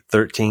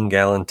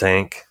 13-gallon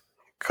tank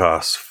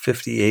costs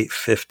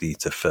 $58.50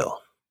 to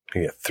fill.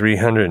 You get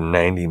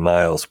 390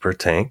 miles per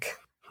tank.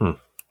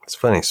 It's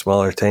funny.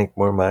 Smaller tank,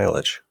 more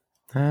mileage.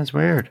 That's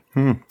weird.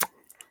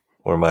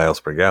 More miles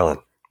per gallon.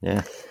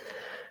 Yeah.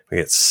 We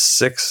get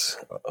 6.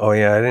 Oh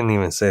yeah, I didn't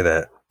even say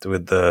that.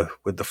 With the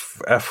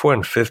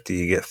F-150,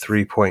 you get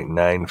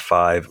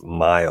 3.95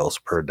 miles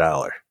per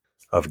dollar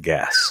of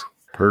gas.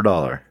 Per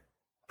dollar.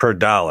 Per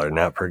dollar,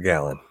 not per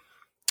gallon.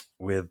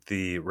 With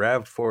the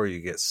RAV4, you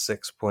get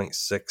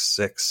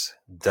 6.66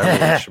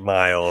 devilish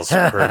miles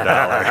per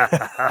dollar.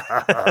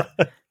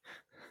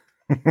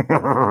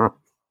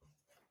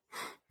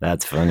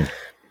 That's funny.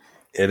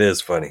 It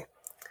is funny.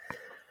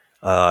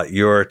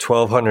 Your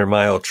 1,200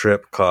 mile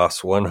trip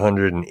costs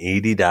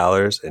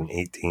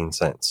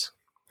 $180.18.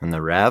 And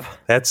the RAV?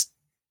 That's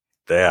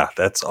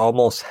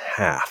almost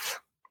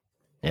half.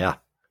 Yeah.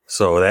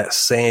 So that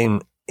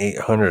same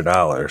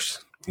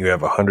 $800, you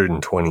have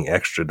 $120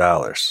 extra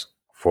dollars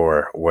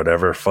for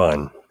whatever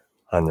fun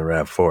on the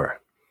RAV4.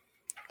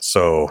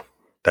 So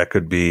that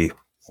could be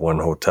one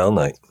hotel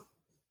night.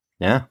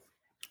 Yeah.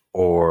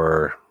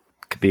 Or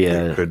could be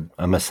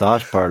a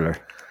massage parlor.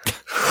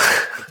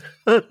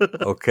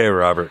 Okay,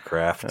 Robert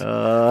Kraft.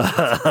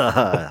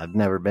 I've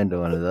never been to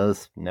one of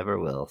those. Never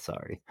will.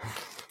 Sorry.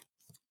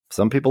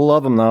 Some people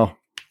love them, though.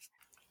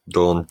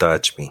 Don't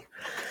touch me.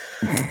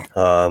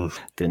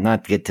 Do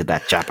not get to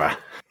that chopper.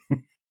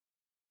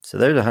 So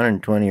there's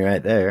 120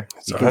 right there.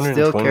 It's you can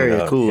still carry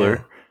a cooler.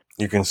 Yeah.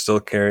 You can still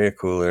carry a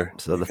cooler.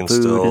 So you can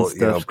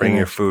still bring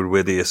your food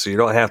with you, so you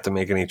don't have to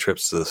make any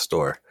trips to the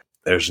store.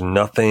 There's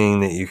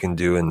nothing that you can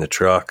do in the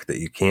truck that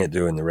you can't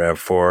do in the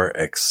RAV4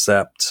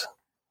 except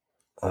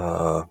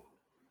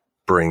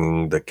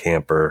bringing the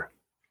camper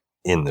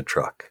in the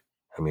truck.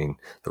 I mean,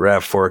 the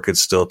RAV4 could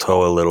still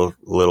tow a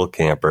little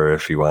camper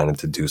if you wanted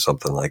to do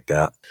something like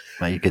that.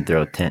 Well, you could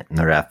throw a tent in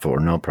the RAV4,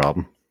 no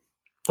problem.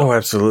 Oh,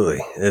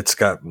 absolutely. It's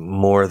got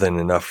more than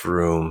enough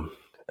room.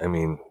 I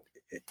mean,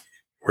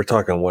 we're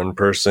talking one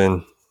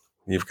person.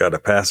 You've got a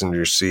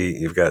passenger seat.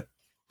 You've got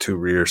 2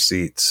 rear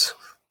seats,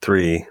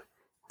 3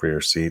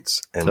 rear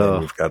seats, and so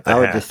then you've got the I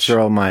would hatch. just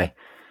throw my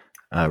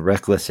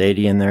Reckless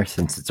 80 in there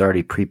since it's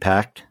already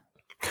pre-packed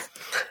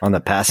on the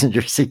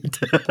passenger seat.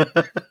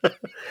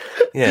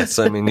 Yes,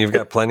 I mean, you've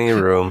got plenty of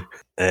room,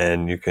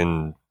 and you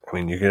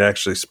could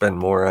actually spend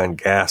more on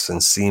gas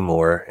and see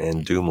more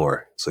and do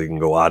more, so you can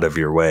go out of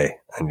your way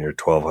on your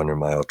 1,200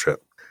 mile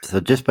trip. So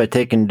just by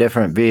taking a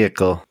different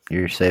vehicle,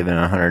 you're saving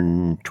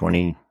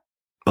 $120.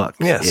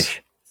 Yes.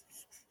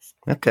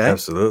 Okay.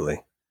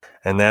 Absolutely.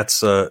 And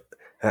that's, I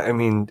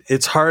mean,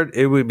 it's hard.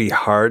 It would be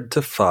hard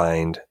to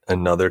find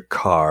another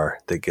car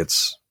that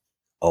gets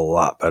a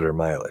lot better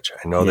mileage.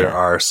 I know there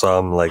are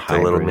some, like the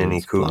little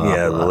Mini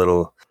Cooper, the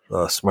little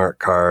smart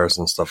cars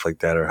and stuff like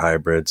that are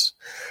hybrids.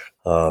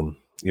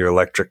 Your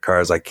electric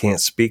cars, I can't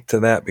speak to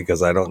that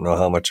because I don't know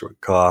how much it would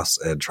cost.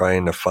 And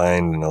trying to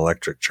find an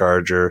electric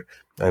charger,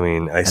 I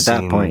mean, at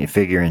that point you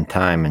figure in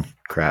time and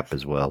crap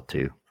as well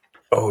too.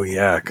 Oh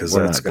yeah, because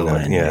that's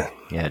gonna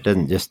it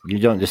doesn't you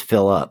don't just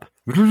fill up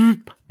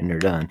and you're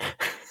done.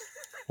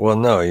 Well,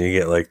 no, you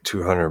get like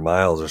 200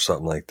 miles or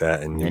something like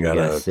that, and you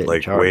gotta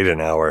like wait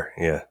an hour.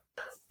 Yeah,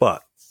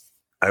 but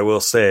I will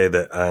say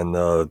that on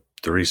the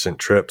recent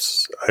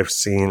trips, I've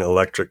seen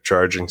electric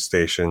charging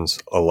stations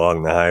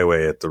along the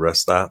highway at the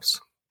rest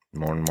stops.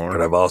 More and more.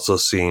 But I've also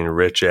seen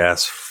rich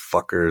ass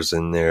fuckers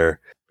in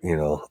their,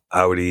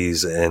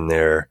 Audis and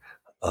their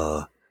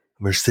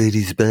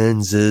Mercedes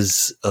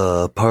Benzes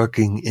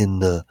parking in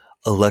the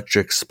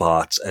electric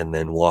spots and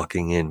then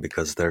walking in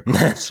because they're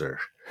closer.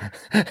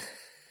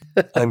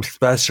 I'm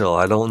special.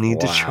 I don't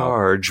need to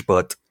charge,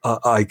 but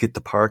I get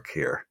to park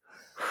here.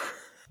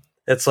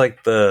 It's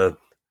like the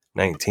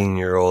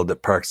 19-year-old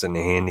that parks in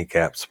the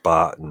handicap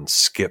spot and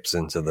skips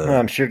into the... Well,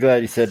 I'm sure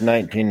glad you said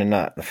 19 and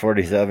not the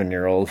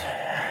 47-year-old.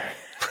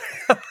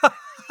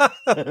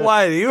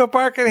 Why? Do you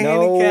park in a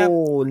handicap?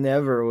 No,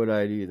 never would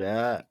I do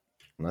that.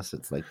 Unless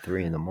it's like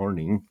 3 a.m.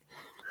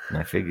 And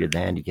I figured the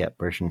handicapped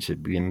person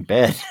should be in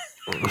bed.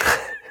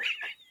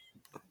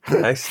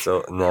 I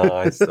still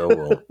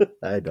won't.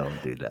 I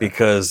don't do that.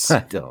 Because I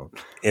don't.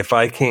 If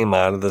I came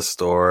out of the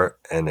store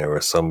and there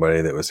was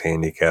somebody that was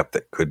handicapped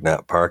that could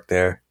not park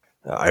there,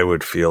 I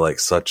would feel like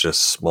such a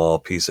small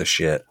piece of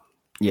shit.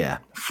 Yeah.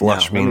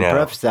 Flush me now. Let me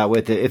preface that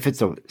with it. If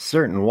it's a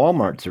certain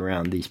Walmarts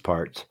around these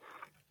parts,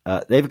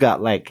 they've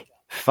got like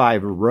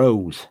 5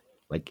 rows,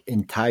 like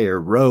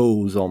entire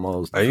rows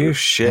almost. Are you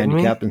shitting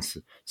me?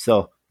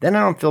 So then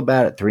I don't feel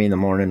bad at 3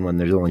 a.m. when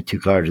there's only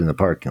 2 cars in the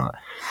parking lot.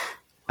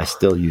 I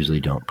still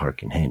usually don't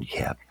park in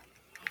handicap,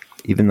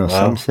 even though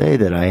some say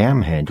that I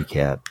am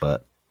handicapped,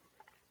 but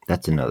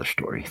that's another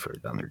story for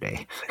another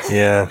day.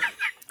 Yeah.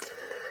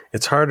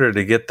 It's harder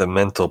to get the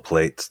mental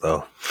plates,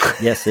 though.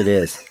 Yes, it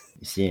is.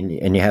 You see,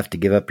 and you have to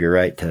give up your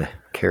right to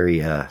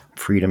carry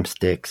freedom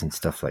sticks and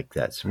stuff like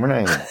that. So we're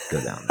not going to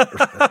go down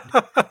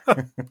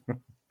there.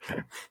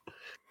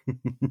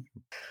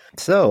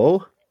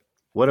 So,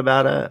 what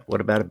about a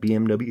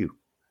BMW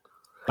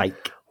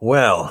bike?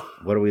 Well,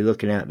 what are we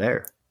looking at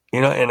there?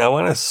 And I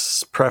want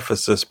to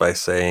preface this by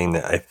saying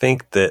that I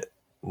think that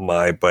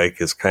my bike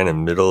is kind of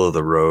middle of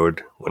the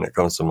road when it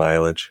comes to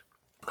mileage.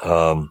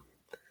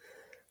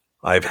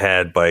 I've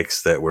had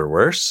bikes that were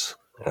worse,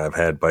 and I've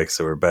had bikes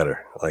that were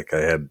better. Like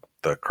I had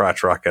the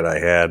crotch rocket I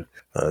had,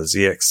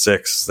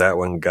 ZX6, that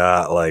one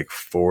got like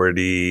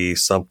 40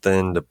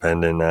 something,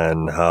 depending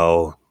on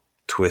how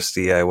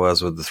twisty I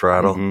was with the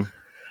throttle. Mm-hmm.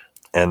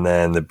 And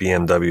then the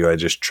BMW I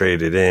just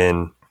traded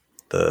in,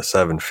 the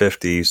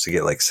 750, used to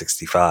get like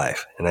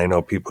 65. And I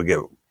know people get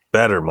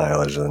better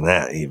mileage than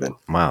that even.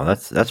 Wow,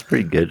 that's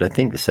pretty good. I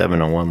think the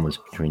 701 was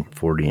between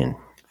 40 and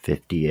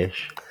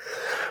 50-ish.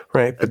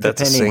 Right, but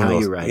that's a Depending single. how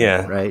you ride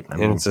yeah, it, right? I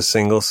and mean, it's a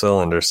single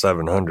cylinder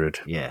 700.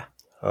 yeah.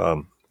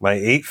 My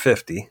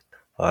 850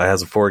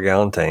 has a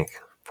 4-gallon tank,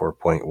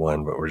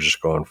 4.1, but we're just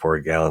going 4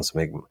 gallons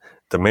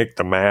to make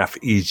the math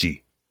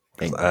easy.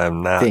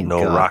 I'm not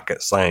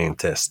rocket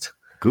scientist.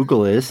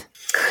 Google is.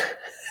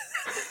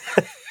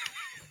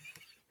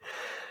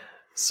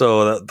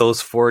 So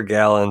those 4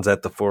 gallons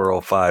at the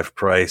 405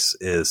 price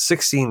is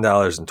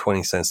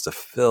 $16.20 to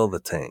fill the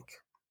tank.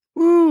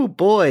 Ooh,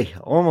 boy.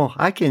 Almost.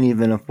 I can't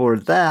even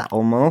afford that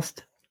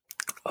almost.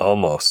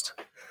 Almost.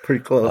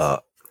 Pretty close.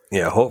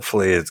 Yeah,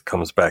 hopefully it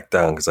comes back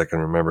down because I can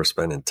remember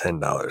spending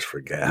 $10 for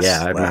gas.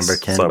 Yeah, I remember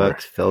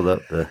 $10 filled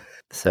up the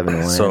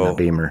 701 and the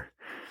Beamer.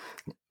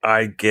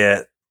 I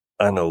get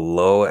on a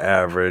low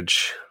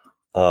average,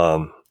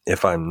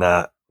 if I'm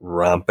not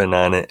romping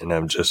on it and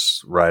I'm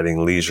just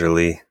riding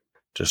leisurely,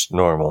 just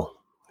normal,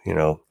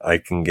 I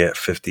can get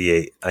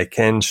 58. I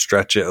can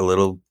stretch it a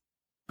little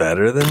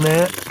better than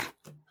that.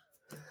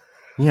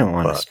 You don't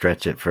want to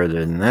stretch it further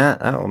than that.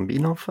 That won't be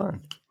no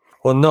fun.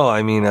 Well, no,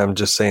 I mean, I'm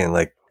just saying,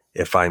 like,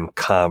 if I'm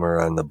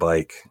calmer on the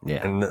bike.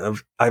 Yeah. And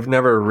I've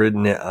never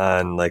ridden it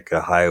on, like,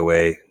 a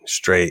highway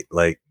straight,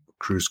 like,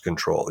 cruise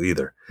control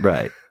either.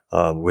 Right.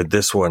 With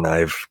this one,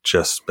 I've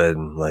just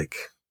been, like,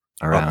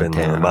 around up in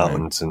the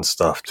mountains and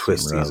stuff,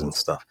 twisties and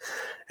stuff.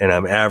 And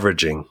I'm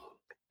averaging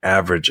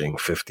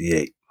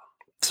 58.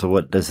 So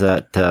what does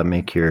that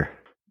make your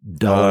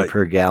dollar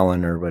per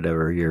gallon or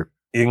whatever your...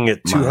 You can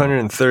get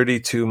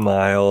 232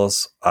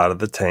 miles out of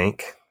the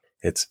tank.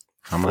 It's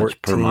how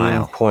much per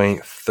mile?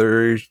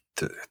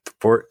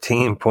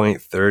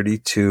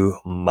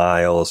 14.32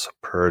 miles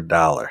per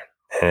dollar.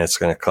 And it's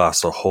going to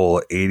cost a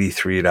whole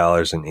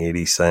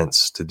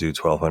 $83.80 to do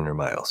 1,200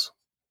 miles.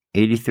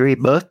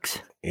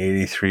 $83?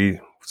 83,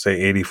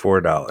 say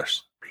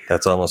 $84.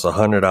 That's almost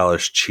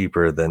 $100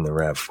 cheaper than the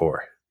RAV4.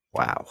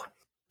 Wow.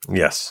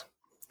 Yes.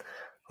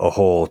 A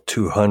whole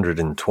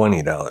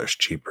 $220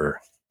 cheaper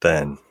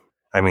than...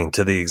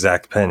 to the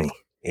exact penny,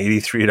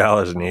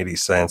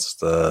 $83.80.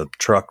 The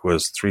truck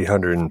was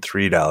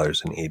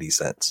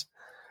 $303.80.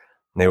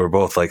 They were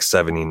both like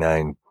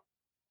 79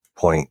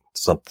 point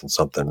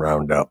something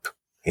round up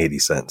 80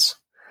 cents.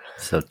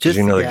 So just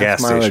the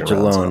gas mileage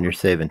alone, you're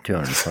saving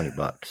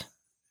 $220.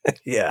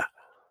 Yeah,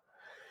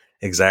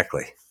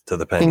 exactly, to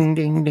the penny. Ding,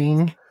 ding,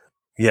 ding.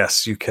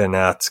 Yes, you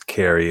cannot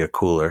carry a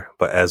cooler,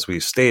 but as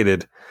we've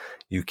stated,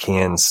 you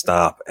can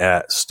stop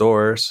at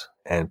stores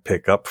and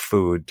pick up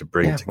food to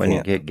bring to camp. When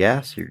you get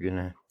gas, you're going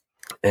to...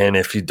 And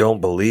if you don't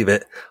believe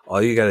it,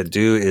 all you got to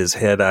do is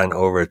head on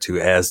over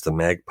to As the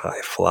Magpie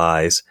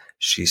Flies.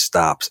 She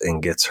stops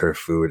and gets her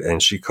food,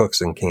 and she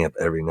cooks in camp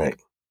every night.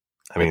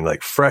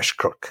 Like fresh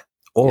cook.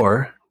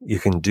 Or you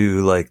can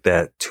do like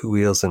that 2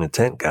 wheels in a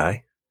tent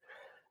guy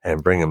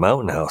and bring a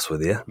mountain house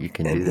with you. You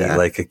can do that. Eat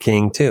like a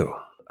king too.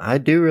 I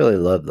do really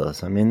love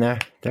those.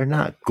 They're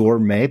not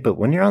gourmet, but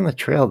when you're on the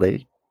trail,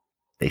 they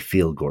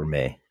feel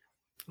gourmet.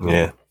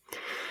 Yeah.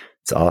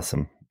 It's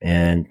awesome.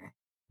 And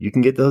you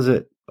can get those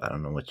at, I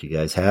don't know what you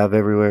guys have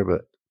everywhere,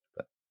 but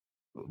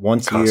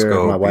once a year,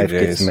 my wife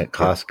gets them at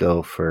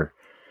Costco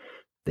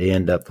they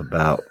end up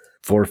about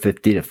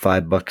 $4.50 to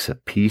 $5 a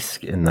piece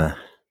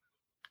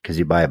because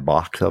you buy a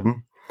box of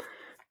them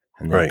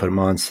and they put them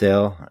on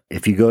sale.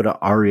 If you go to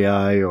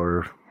REI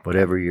or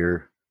whatever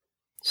your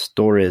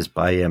store is,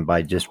 buy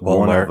just Walmart.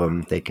 One of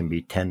them, they can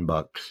be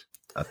 $10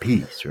 a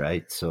piece,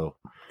 right? So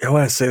I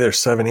want to say they're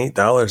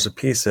 $7-8 a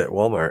piece at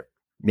Walmart.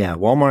 Yeah,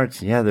 Walmart's,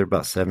 they're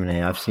about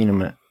 $7-8. I've seen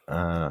them at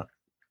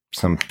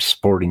some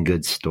sporting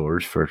goods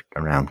stores for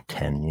around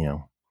 10,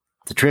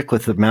 The trick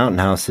with the Mountain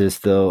House is,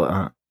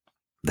 though,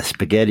 the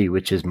spaghetti,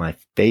 which is my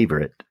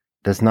favorite,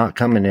 does not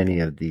come in any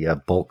of the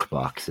bulk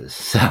boxes.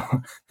 So,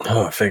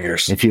 it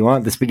figures. If you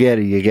want the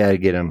spaghetti, you got to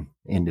get them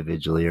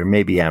individually, or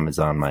maybe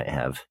Amazon might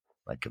have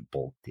like a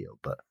bulk deal.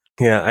 But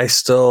yeah, I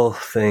still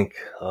think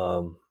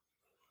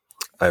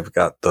I've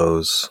got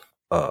those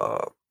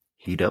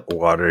heat up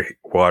water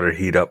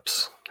heat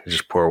ups. You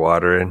just pour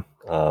water in.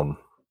 I'm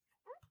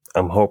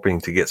hoping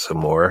to get some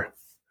more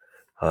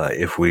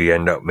if we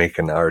end up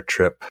making our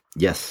trip.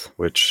 Yes,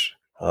 which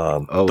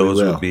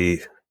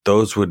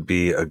those would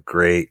be a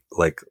great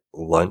like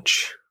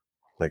lunch.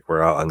 Like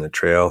we're out on the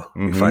trail,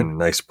 we find a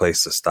nice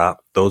place to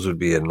stop. Those would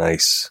be a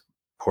nice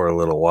pour a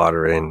little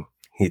water in,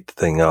 heat the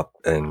thing up,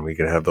 and we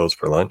could have those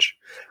for lunch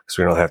because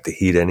we don't have to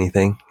heat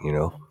anything,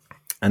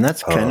 And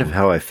that's kind of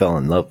how I fell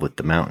in love with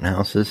the mountain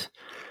houses,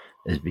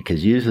 is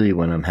because usually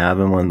when I'm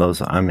having one of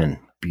those, I'm in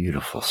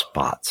beautiful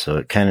spots. So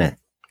it kind of,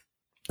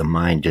 the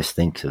mind just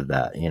thinks of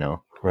that,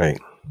 Right.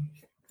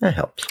 That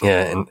helps.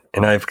 Yeah,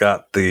 and I've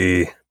got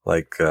the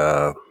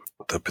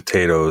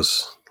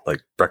potatoes,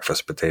 like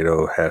breakfast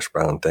potato hash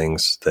brown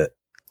things that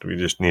we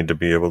just need to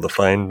be able to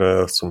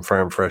find some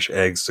farm fresh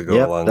eggs to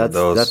go along with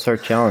those. That's our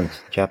challenge.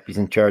 Chappie's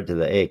in charge of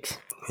the eggs.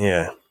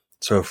 Yeah.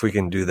 So if we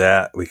can do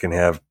that, we can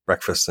have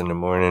breakfast in the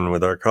morning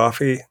with our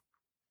coffee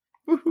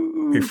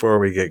before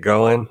we get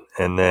going,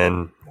 and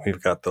then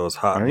we've got those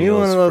hot meals for lunches. Are you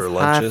one of those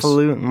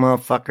highfalutin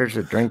motherfuckers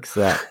that drinks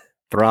that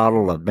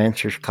Throttle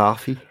Adventures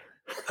coffee?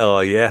 Oh,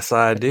 yes,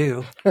 I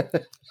do.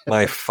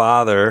 My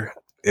father,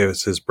 it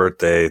was his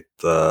birthday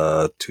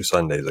 2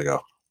 Sundays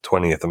ago,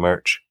 20th of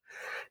March.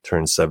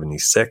 Turned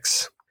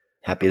 76.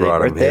 Happy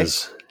birthday.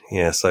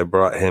 Yes, I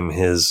brought him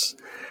his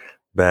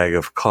bag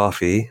of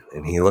coffee,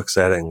 and he looks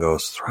at it and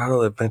goes,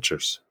 Throttle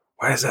Adventures.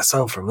 Why does that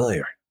sound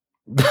familiar?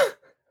 I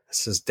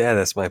says, Dad,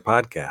 that's my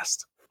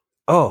podcast.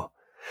 Oh,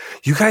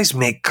 you guys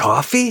make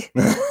coffee?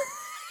 Of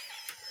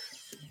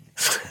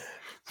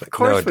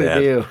course we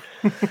do.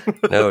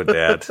 No,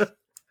 Dad.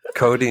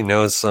 Cody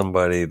knows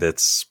somebody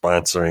that's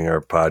sponsoring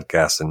our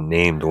podcast and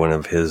named one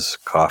of his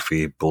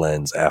coffee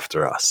blends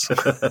after us.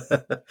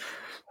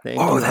 That's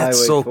Highway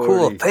so 40.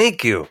 Cool.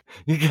 Thank you.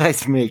 You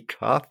guys make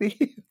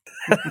coffee?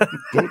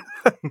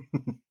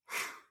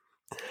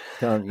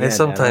 I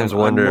sometimes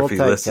wonder if he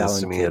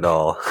listens to me at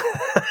all.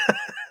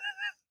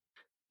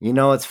 You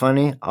know what's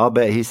funny? I'll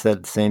bet he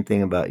said the same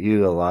thing about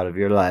you a lot of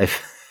your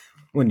life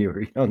when you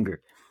were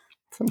younger.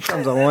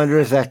 Sometimes I wonder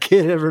if that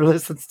kid ever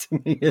listens to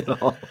me at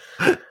all.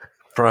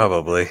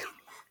 Probably.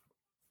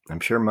 I'm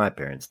sure my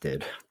parents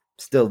did.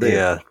 Still do.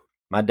 Yeah.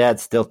 My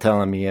dad's still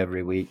telling me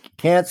every week,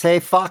 can't say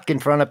fuck in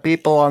front of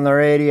people on the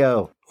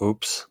radio.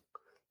 Oops.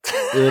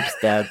 Oops,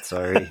 Dad,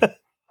 sorry.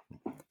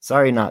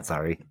 Sorry, not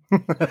sorry.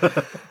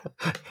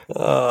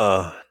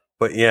 But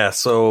yeah,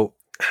 so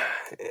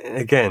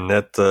again,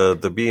 that the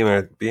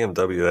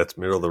BMW, that's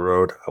middle of the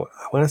road.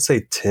 I want to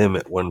say Tim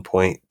at one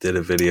point did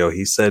a video.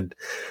 He said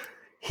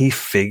he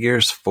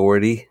figures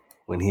 40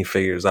 when he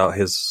figures out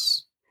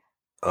his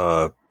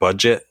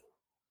budget,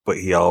 but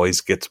he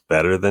always gets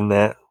better than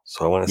that.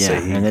 So I want to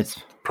say he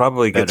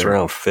probably gets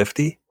around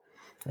 50.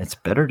 It's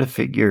better to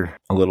figure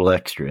a little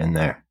extra in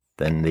there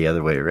than the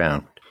other way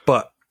around.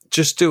 But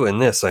just doing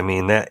this, I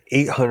mean, that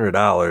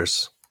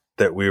 $800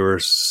 that we were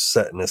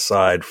setting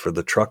aside for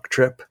the truck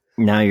trip.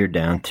 Now you're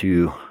down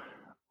to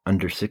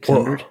under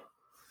 600,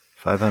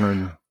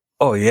 500.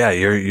 Oh yeah,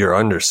 you're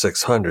under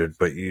 600,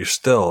 but you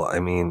still, I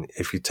mean,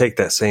 if you take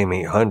that same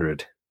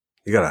 800,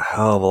 you got a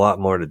hell of a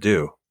lot more to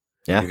do.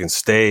 Yeah. You can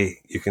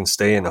stay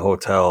in a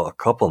hotel a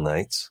couple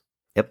nights.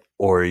 Yep.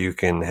 Or you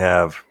can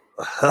have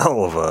a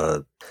hell of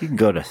a You can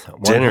go to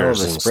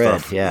dinners and spread,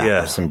 stuff.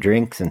 Yeah. Some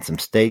drinks and some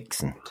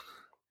steaks and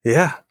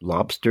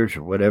lobsters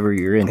or whatever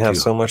you're into. Have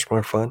so much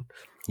more fun.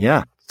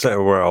 Yeah.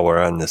 So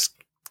we're on this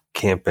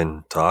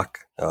camping talk.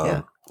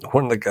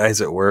 One of the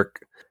guys at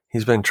work,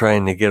 he's been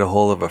trying to get a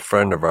hold of a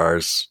friend of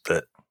ours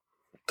that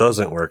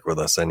doesn't work with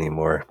us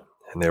anymore,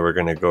 and they were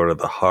going to go to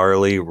the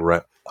Harley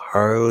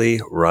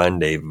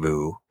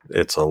Rendezvous.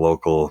 It's a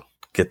local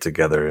get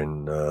together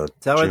in Is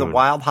that where the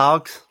Wild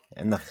Hogs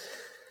and the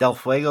Del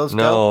Fuegos go?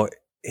 No,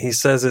 he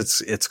says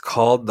it's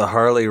called the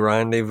Harley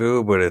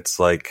Rendezvous, but it's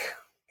like,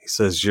 he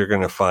says you're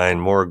going to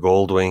find more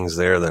Gold Wings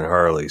there than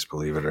Harleys,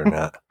 believe it or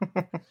not.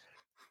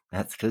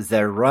 That's because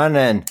they're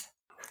running.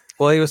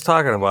 Well, he was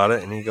talking about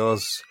it, and he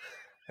goes,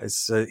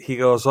 well,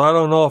 I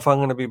don't know if I'm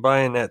going to be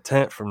buying that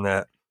tent from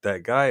that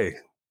guy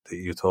that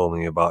you told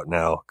me about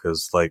now,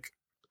 because like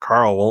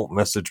Carl won't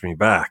message me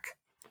back.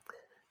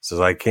 He says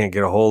I can't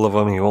get a hold of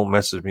him. He won't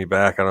message me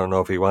back. I don't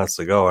know if he wants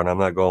to go, and I'm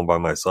not going by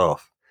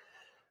myself.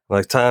 I'm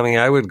like, Tommy,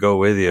 I would go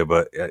with you,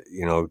 but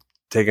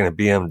taking a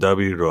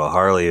BMW to a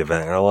Harley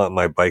event, I don't want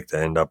my bike to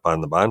end up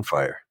on the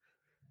bonfire.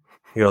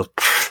 He goes,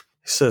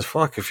 he says,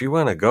 fuck, if you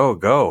want to go,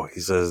 go. He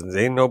says,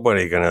 ain't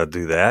nobody going to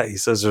do that. He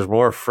says, there's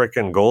more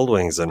freaking Gold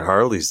Wings than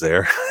Harleys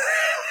there.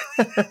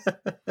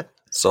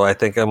 So I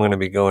think I'm going to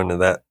be going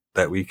to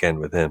that weekend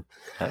with him.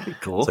 That'd be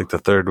cool. It's like the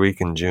third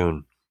week in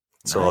June.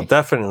 So nice. I'll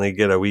definitely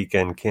get a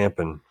weekend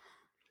camping.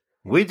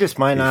 We just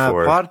might not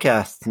have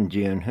podcasts in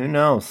June. Who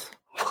knows?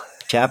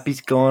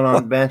 Chappie's going on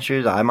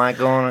adventures. I might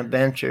go on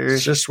adventures.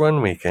 It's just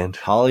one weekend.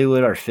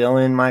 Hollywood or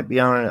fill-in might be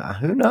on it.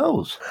 Who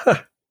knows?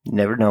 You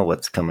never know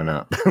what's coming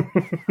up.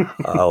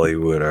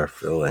 Hollywood or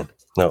fill-in.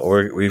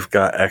 No, we've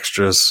got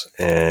extras,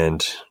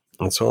 and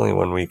it's only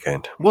one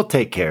weekend. We'll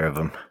take care of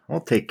them.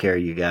 We'll take care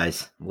of you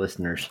guys,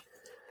 listeners.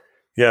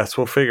 Yes,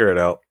 we'll figure it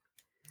out.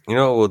 You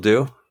know what we'll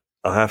do?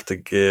 I'll have to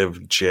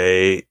give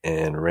Jay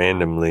and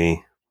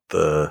Randomly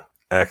the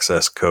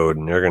access code,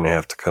 and they're going to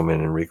have to come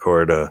in and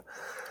record a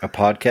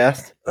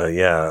podcast?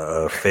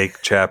 A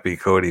fake Chappie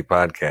Cody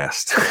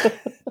podcast.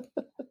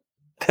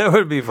 That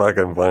would be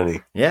fucking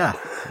funny. Yeah,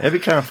 it'd be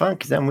kind of fun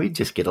because then we'd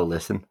just get a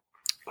listen.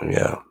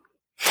 Yeah.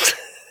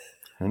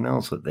 Who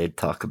knows what they'd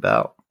talk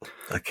about?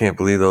 I can't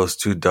believe those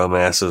two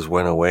dumbasses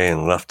went away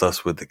and left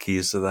us with the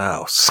keys to the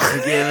house.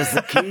 They gave us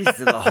the keys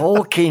to the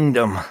whole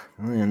kingdom.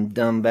 Them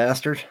dumb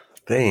bastards.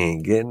 They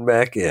ain't getting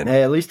back in.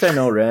 Hey, at least I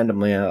know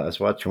Randomly. I was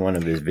watching one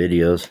of his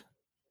videos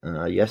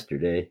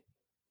yesterday.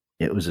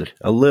 It was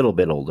a little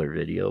bit older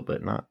video,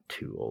 but not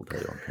too old, I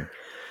don't think.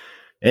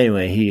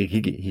 Anyway,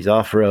 he's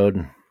off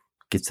road,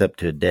 gets up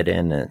to a dead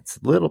end, and it's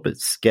a little bit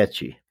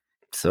sketchy.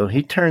 So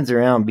he turns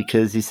around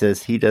because he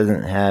says he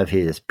doesn't have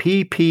his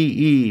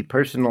PPE,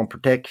 personal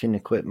protection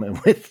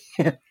equipment, with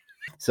him.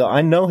 So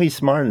I know he's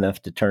smart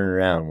enough to turn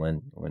around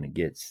when it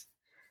gets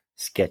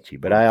sketchy.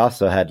 But I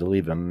also had to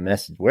leave him a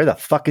message. Where the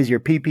fuck is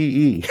your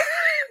PPE?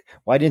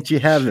 Why didn't you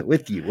have it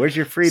with you? Where's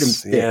your freedom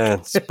stick? Yeah,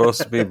 it's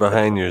supposed to be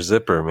behind your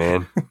zipper,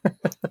 man.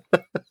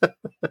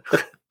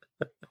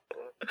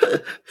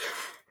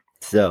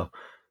 So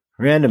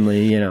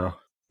randomly, it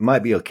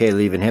might be okay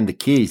leaving him the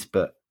keys,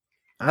 but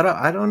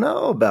I don't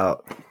know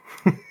about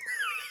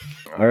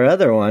our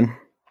other one.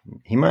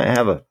 He might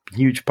have a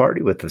huge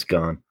party with us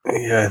gone.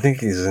 Yeah, I think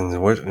he's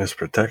in witness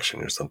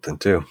protection or something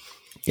too.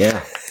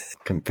 Yeah,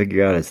 couldn't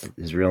figure out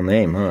his real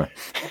name, huh?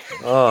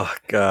 Oh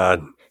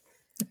God!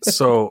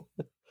 So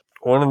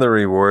one of the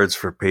rewards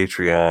for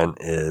Patreon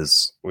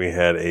is we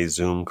had a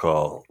Zoom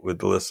call with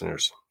the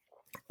listeners.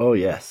 Oh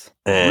yes,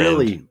 and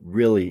really,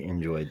 really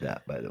enjoyed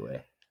that. By the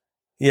way,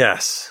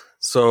 yes.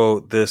 So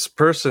this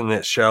person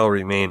that shall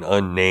remain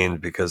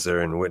unnamed because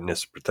they're in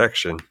witness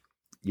protection,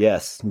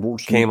 yes,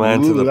 came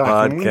onto the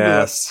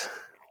podcast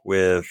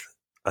with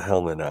a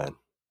helmet on.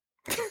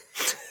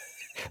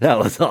 That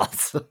was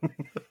awesome.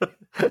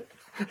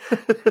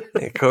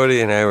 Hey,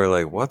 Cody and I were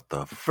like, "What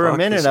the?" For a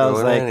minute, I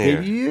was like,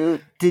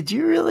 "Did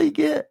you really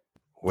get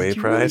Whey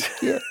Pride?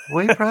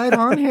 Whey Pride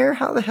on here?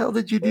 How the hell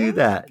did you do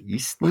that? You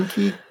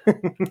sneaky."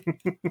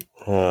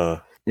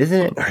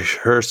 Isn't it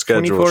her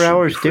schedule 24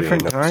 hours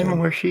different time soon.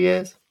 Where she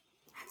is?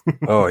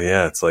 Oh,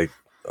 yeah. It's like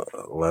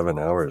 11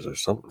 hours or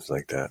something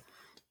like that.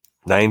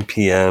 9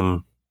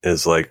 p.m.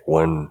 is like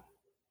 1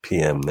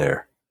 p.m.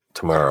 there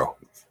tomorrow.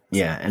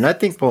 Yeah, and I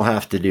think we'll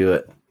have to do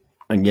it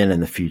again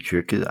in the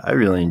future because I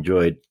really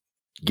enjoyed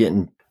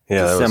getting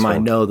to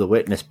semi-know the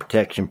witness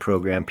protection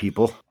program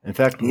people. In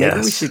fact,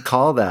 maybe we should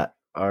call that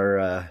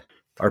our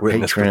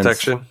witness patrons.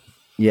 Protection?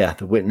 Yeah,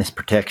 the witness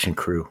protection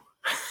crew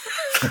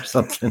or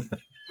something.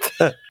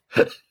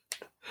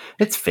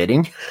 It's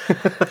fitting.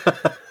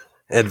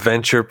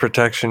 Adventure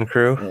protection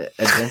crew.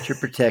 Adventure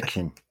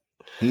protection.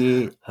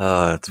 They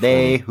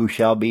funny. Who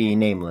shall be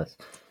nameless,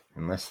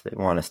 unless they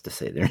want us to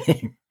say their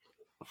name.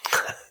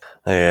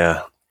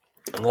 Yeah.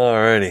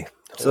 Alrighty.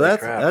 So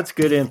that's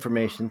good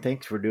information.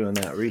 Thanks for doing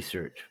that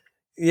research.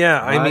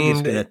 Yeah, I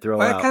mean, it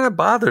kind of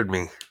bothered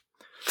me.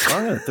 Well,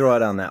 I'm going to throw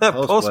it on that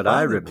post what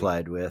I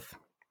replied with.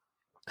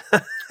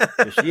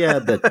 She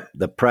had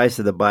the price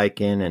of the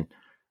bike in and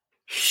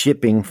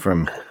shipping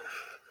from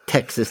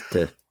Texas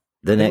to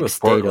the next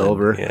state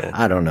over. Yeah.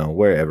 I don't know,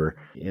 wherever.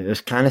 It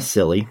was kind of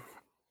silly.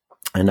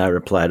 And I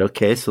replied,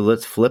 okay, so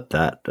let's flip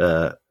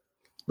that.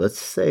 Let's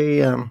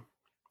say,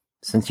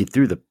 since you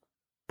threw the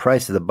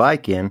price of the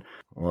bike in,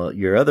 well,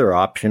 your other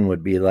option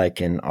would be like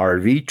an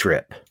RV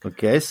trip.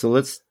 Okay, so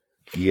let's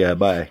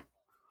buy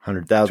a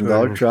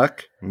 $100,000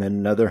 truck and then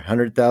another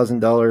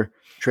 $100,000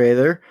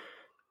 trailer,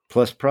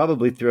 plus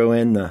probably throw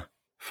in the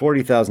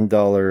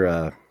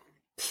 $40,000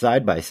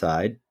 side by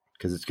side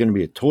because it's going to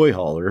be a toy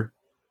hauler,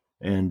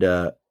 and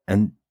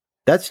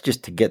that's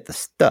just to get the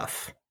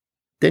stuff.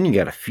 Then you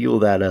got to fuel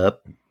that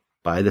up,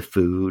 buy the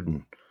food,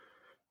 and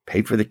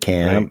pay for the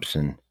camps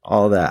and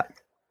all that.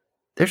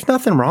 There's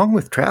nothing wrong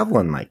with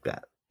traveling like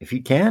that. If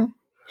you can,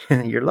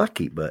 you're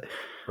lucky. But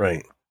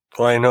right.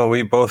 Well, I know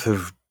we both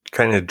have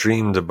kind of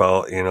dreamed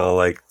about,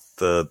 like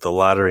the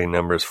lottery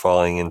numbers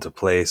falling into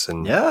place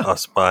and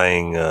us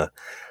buying a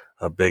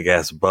big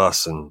ass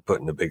bus and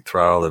putting a big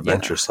throttle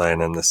adventure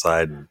sign on the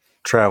side and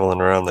traveling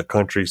around the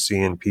country,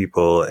 seeing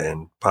people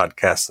and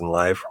podcasting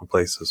live from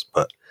places.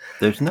 But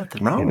there's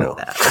nothing wrong with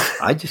that.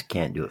 I just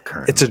can't do it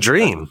currently. It's a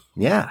dream.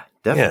 Yeah,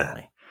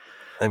 definitely.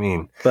 Yeah. I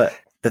mean, but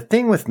the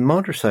thing with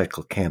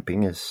motorcycle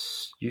camping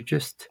is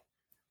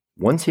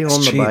once you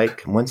own the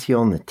bike, once you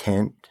own the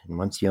tent, and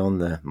once you own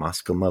the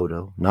Moscow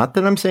Moto, not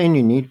that I'm saying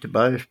you need to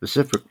buy a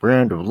specific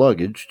brand of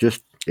luggage,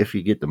 just if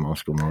you get the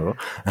Moscow Moto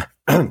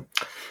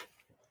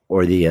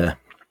or the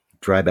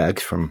dry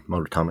bags from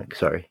Mototomic.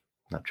 Sorry,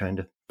 not trying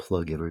to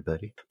plug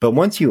everybody. But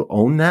once you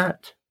own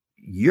that,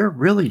 you're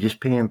really just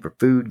paying for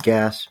food,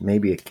 gas,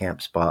 maybe a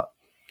camp spot.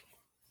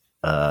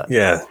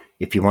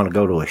 If you want to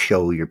go to a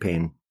show, you're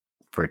paying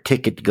for a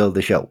ticket to go to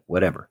the show,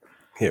 whatever.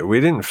 Yeah,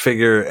 we didn't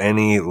figure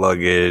any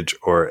luggage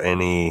or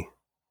any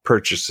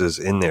purchases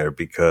in there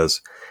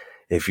because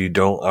if you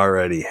don't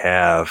already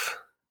have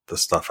the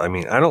stuff, I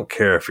mean, I don't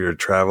care if you're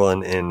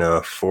traveling in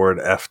a Ford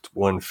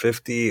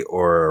F-150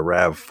 or a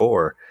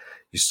RAV4,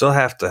 you still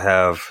have to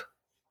have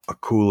a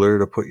cooler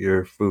to put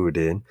your food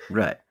in.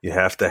 Right. You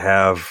have to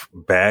have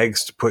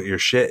bags to put your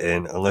shit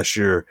in unless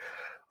you're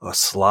a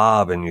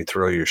slob and you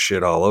throw your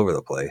shit all over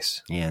the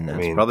place. Yeah, and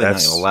that's probably not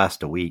going to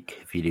last a week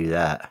if you do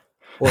that.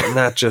 Well,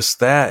 not just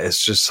that.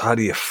 It's just how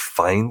do you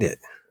find it?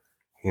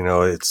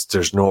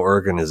 There's no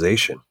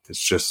organization. It's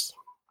just,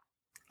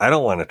 I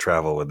don't want to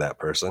travel with that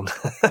person.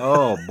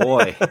 Oh,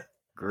 boy.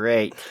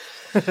 Great.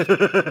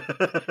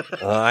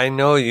 I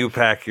know you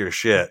pack your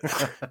shit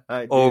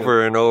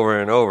over and over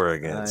and over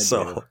again.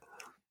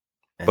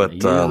 And But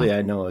usually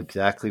I know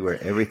exactly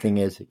where everything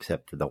is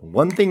except for the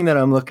one thing that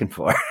I'm looking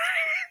for.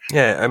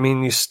 yeah, I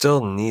mean, you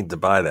still need to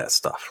buy that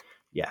stuff.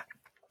 Yeah.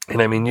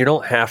 And I mean, you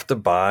don't have to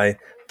buy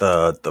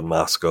the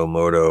Moscow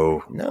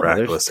Moto No,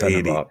 there's a Rackless ton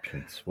 80. of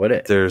options.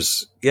 There's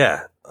There's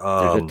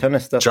a ton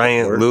of stuff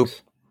Giant that Loop.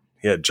 works.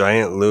 Yeah,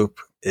 Giant Loop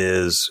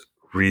is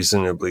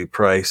reasonably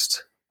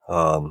priced.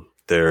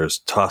 There's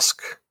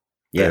Tusk.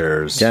 Yeah,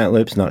 There's Giant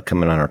Loop's not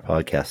coming on our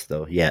podcast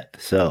though yet.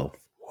 So,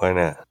 why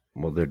not?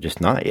 well, they're just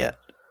not yet.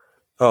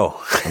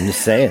 Oh, I'm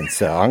just saying.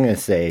 So I'm going to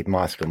say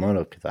Moscow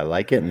Moto because I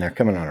like it, and they're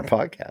coming on our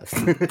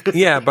podcast.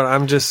 yeah, but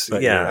I'm just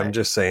But you're I'm right.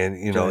 just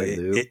saying, you know, Giant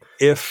Loop,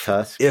 if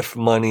Tusk. if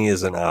money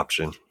is an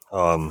option,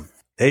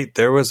 hey,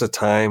 there was a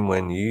time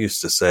when you used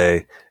to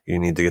say you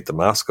need to get the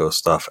Moscow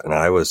stuff, and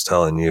I was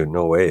telling you,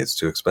 no way, it's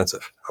too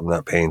expensive. I'm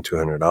not paying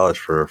 $200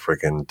 for a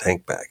freaking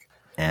tank bag.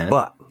 And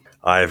But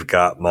I've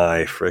got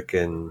my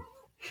freaking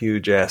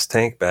huge ass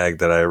tank bag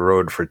that I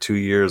rode for 2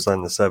 years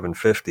on the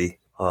 750.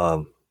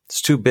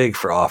 It's too big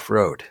for off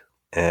road,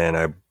 and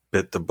I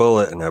bit the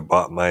bullet and I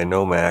bought my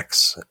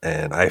Nomax,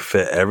 and I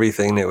fit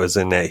everything that was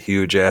in that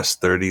huge ass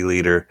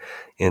 30-liter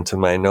into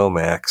my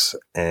Nomax,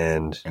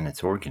 and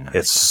it's organized.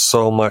 it's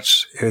so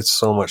much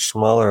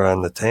smaller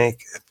on the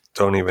tank. I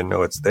don't even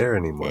know it's there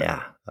anymore.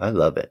 Yeah, I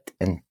love it.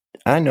 And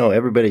I know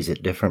everybody's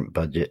at different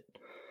budget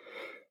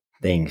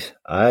things.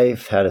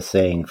 I've had a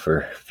saying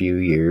for a few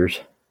years,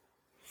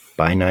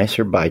 buy nice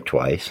or buy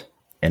twice.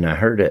 And I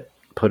heard it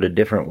put a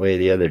different way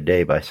the other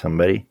day by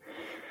somebody.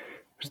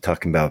 Was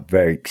talking about a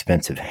very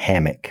expensive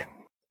hammock.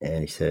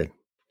 And he said,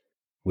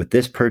 with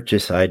this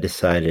purchase, I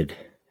decided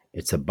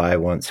it's a buy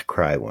once,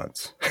 cry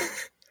once.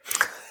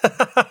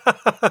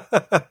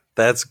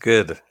 That's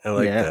good. I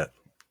like Yeah. that.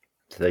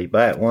 So you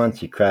buy it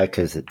once, you cry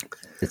because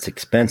it's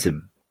expensive,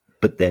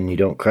 but then you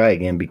don't cry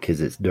again because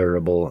it's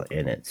durable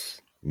and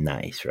it's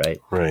nice, right?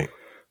 Right.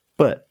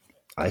 But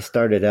I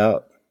started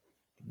out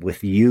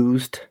with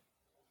used,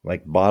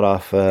 like bought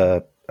off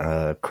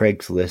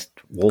Craigslist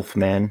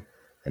Wolfman,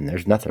 and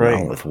there's nothing Right.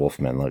 wrong with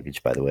Wolfman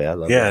luggage, by the way. I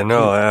love Yeah, that no,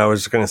 too. I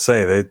was going to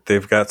say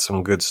they've got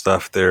some good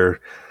stuff. They're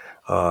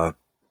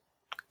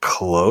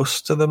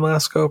close to the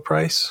Moscow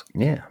price.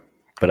 Yeah.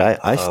 But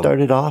I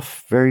started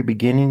off very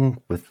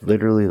beginning with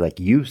literally like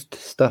used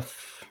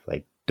stuff,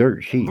 like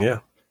dirt cheap. Yeah.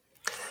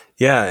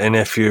 Yeah, and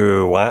if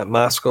you want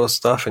Moscow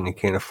stuff and you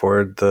can't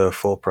afford the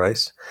full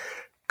price,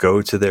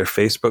 go to their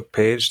Facebook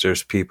page.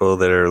 There's people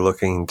that are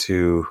looking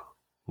to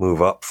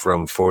move up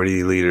from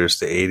 40 liters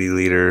to 80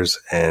 liters,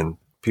 and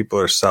people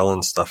are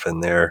selling stuff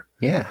in there.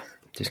 Yeah.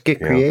 Just get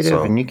Yeah, creative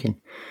so- and you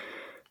can.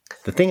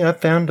 The thing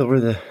I've found over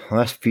the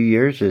last few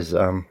years is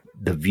the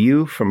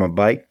view from a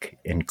bike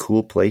in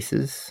cool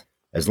places.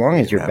 As long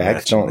as your Not bags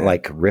matching don't that.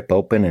 like rip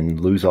open and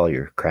lose all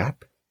your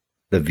crap,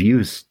 the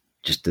view's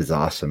just as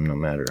awesome no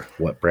matter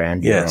what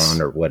brand you're Yes. on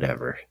or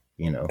whatever,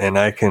 you know. And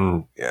I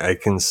can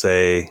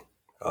say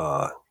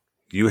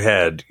you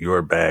had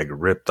your bag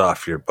ripped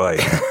off your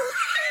bike.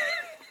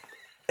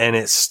 And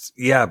it's,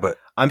 yeah, but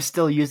I'm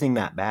still using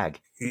that bag.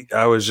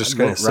 I was just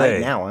going to say,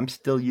 right now, I'm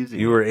still using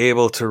you it. were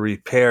able to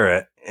repair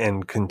it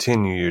and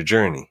continue your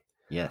journey.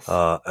 Yes.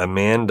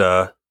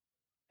 Amanda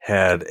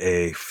had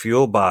a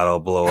fuel bottle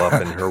blow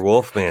up in her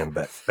Wolfman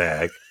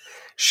bag.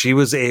 She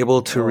was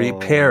able to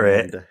repair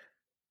it, And,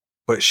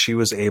 but she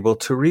was able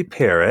to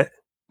repair it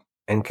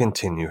and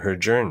continue her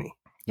journey.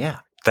 yeah.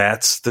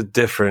 That's the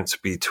difference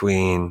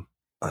between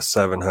a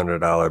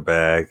 $700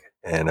 bag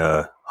and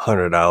a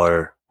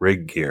 $100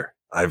 rig gear.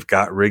 I've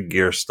got rig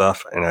gear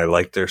stuff and I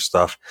like their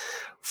stuff.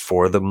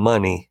 For the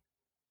money,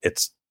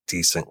 it's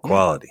decent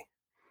quality.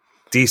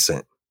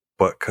 Decent,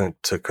 but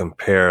to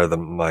compare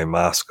my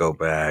Moscow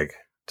bag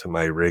to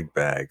my rig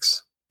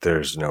bags,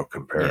 there's no Yeah,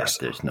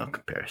 comparison. there's no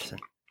comparison.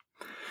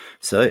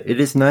 So it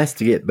is nice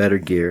to get better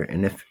gear.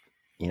 And if,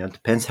 it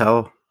depends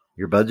how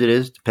your budget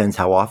is, depends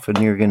how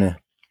often you're going to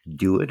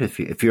do it.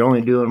 If you're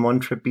only doing one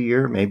trip a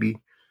year, maybe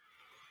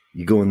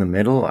you go in the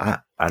middle. I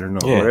don't know,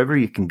 Yeah. wherever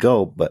you can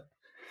go. But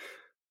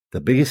the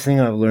biggest thing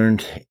I've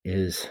learned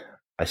is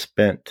I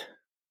spent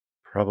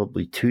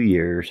probably 2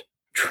 years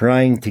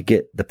trying to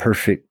get the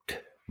perfect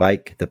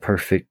bike, the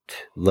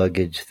perfect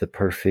luggage, the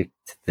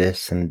perfect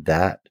this and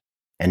that,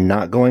 and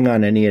not going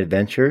on any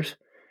adventures.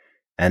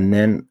 And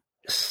then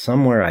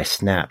somewhere I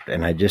snapped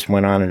and I just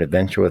went on an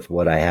adventure with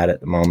what I had at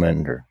the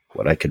moment or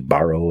what I could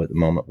borrow at the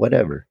moment,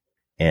 whatever.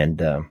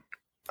 And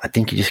I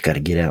think you just got to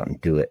get out and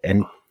do it.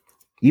 And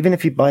even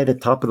if you buy the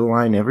top of the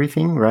line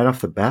everything right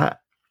off the bat,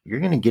 you're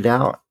going to get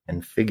out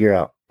and figure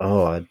out,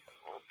 oh,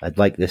 I'd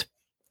like this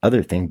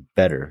other thing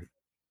better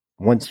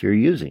once you're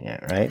using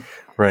it, right?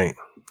 Right.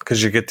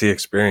 Because you get the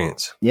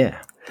experience.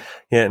 Yeah.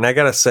 Yeah. And I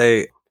got to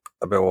say,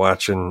 I've been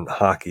watching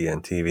hockey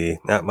on TV,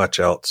 not much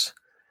else.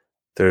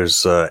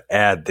 There's an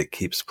ad that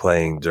keeps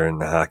playing during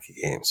the hockey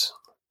games.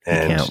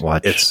 And You can't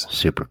watch it's,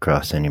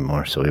 Supercross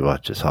anymore, so he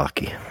watches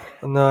hockey.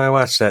 no, I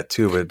watch that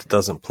too, but it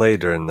doesn't play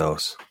during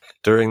those.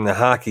 During the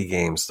hockey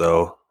games,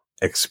 though,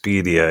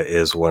 Expedia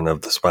is one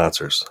of the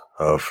sponsors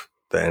of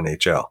the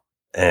NHL.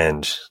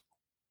 And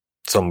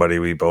somebody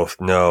we both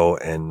know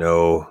and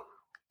know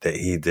that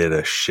he did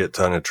a shit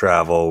ton of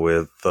travel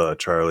with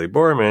Charlie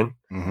Borman.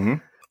 Mm-hmm.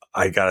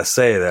 I gotta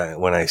say that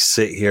when I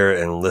sit here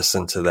and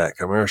listen to that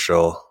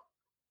commercial,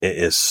 it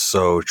is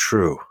so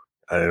true.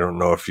 I don't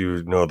know if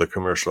you know the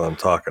commercial I'm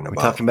talking about.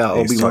 We're talking about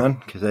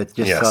Obi-Wan? Because I just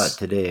saw Yes. it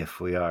today, if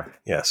we are.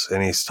 Yes,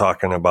 and he's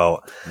talking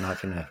about, I'm not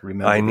going to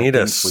remember I the need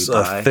a things we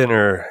buy.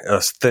 thinner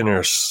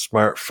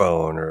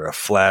smartphone, or a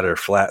flatter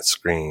flat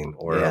screen,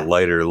 or Yeah. a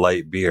lighter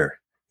light beer.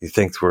 You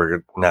think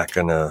we're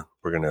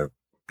gonna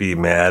be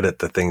mad at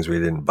the things we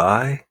didn't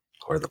buy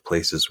or the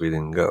places we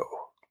didn't go?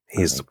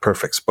 He's the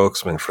perfect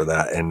spokesman for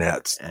that, and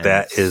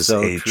that is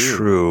so a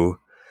true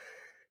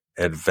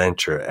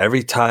adventure.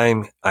 Every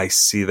time I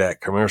see that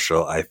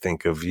commercial, I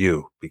think of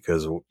you,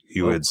 because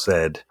you had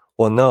said,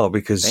 well, no,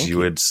 because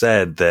you had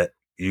said that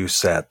you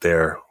sat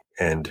there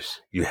and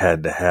you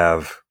had to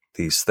have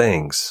these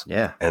things.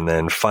 Yeah. And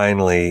then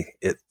finally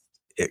it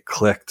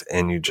clicked,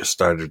 and you just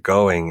started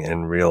going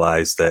and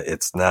realized that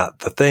it's not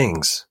the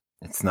things.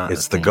 It's not.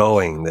 It's the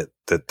going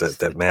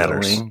that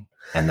matters. Going.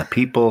 And the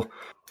people,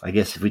 I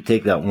guess if we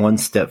take that one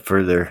step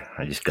further,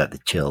 I just got the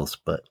chills,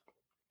 but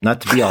not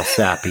to be all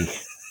sappy.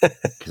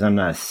 Because I'm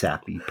not a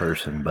sappy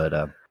person, but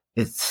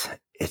it's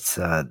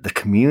the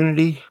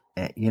community,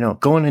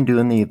 going and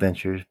doing the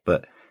adventures.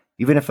 But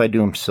even if I do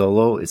them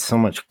solo, it's so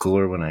much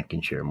cooler when I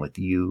can share them with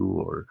you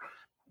or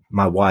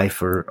my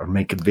wife, or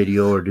make a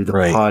video or do the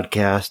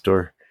podcast,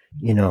 or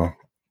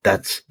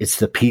it's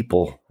the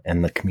people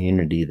and the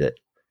community that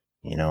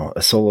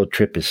a solo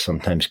trip is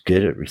sometimes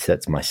good. It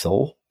resets my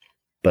soul,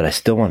 but I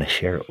still want to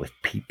share it with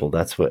people.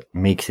 That's what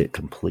makes it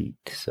complete.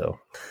 So,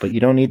 but you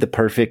don't need the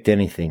perfect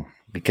anything.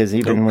 Because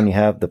even when you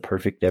have the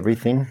perfect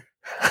everything,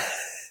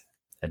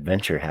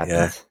 adventure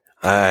happens.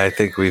 Yeah, I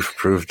think we've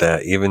proved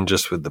that, even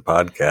just with the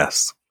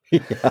podcast.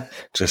 Yeah.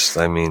 Just,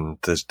 I mean,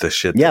 the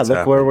shit. Yeah,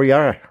 look where we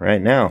are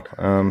right now.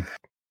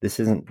 This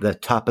isn't the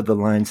top of the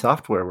line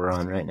software we're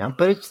on right now,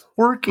 but it's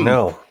working.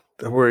 No,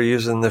 we're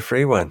using the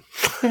free one.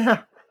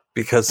 Yeah.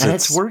 Because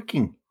it's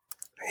working.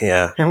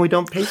 Yeah. And we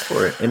don't pay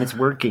for it, and it's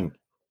working.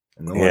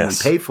 And the one we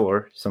pay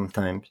for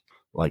sometimes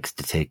likes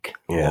to take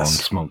long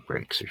smoke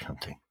breaks or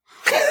something.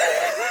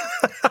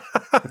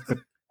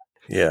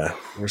 Yeah,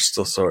 we're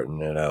still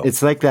sorting it out.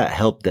 It's like that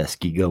help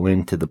desk. You go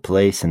into the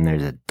place and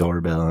there's a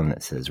doorbell and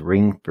it says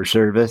ring for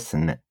service,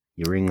 and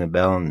you ring the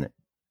bell and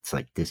it's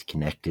like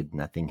disconnected.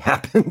 Nothing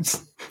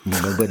happens.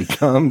 Nobody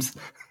comes.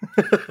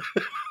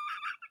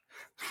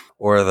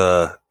 Or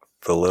the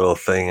little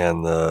thing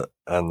on the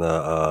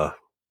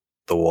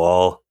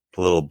wall,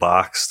 the little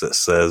box that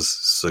says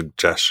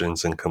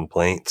suggestions and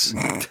complaints.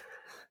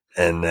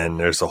 And then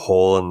there's a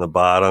hole in the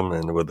bottom,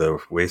 and with a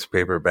waste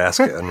paper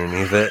basket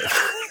underneath it.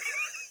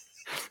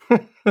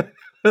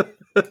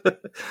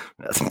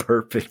 That's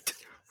perfect.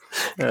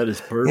 That is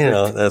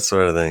perfect. That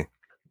sort of thing.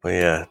 But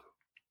yeah.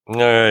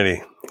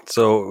 Alrighty.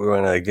 So we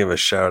want to give a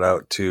shout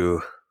out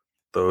to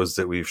those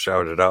that we've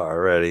shouted out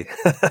already.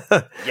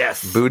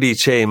 Yes. Booty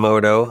Che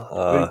Moto.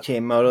 Booty Che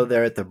Moto,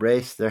 they're at the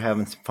race. They're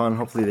having some fun.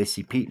 Hopefully they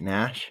see Pete and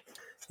Ash.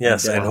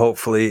 Yes, and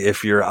hopefully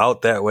if you're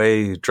out that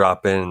way, you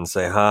drop in and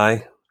say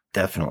hi.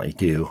 Definitely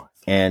do.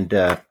 And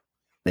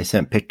they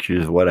sent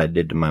pictures of what I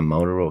did to my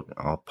motor.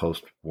 I'll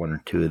post one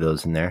or two of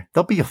those in there.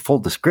 There'll be a full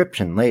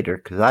description later,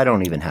 because I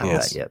don't even have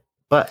that yet.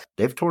 But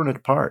they've torn it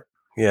apart.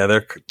 Yeah,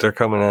 they're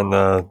coming on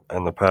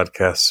the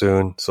podcast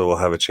soon, so we'll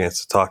have a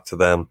chance to talk to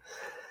them,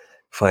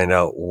 find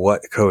out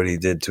what Cody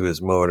did to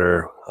his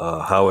motor,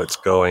 how it's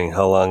going,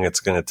 how long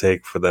it's going to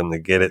take for them to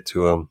get it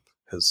to him,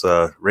 because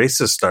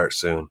races start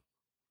soon.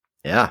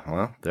 Yeah,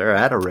 well, they're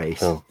at a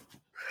race. So,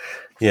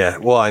 yeah,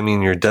 well, I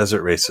mean, your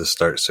desert races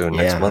start soon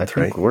next month,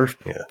 I think we're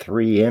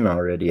 3 in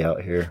already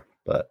out here.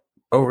 But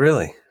oh,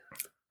 really?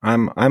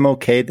 I'm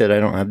okay that I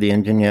don't have the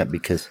engine yet,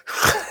 because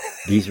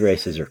these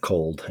races are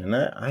cold, and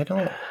I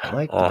don't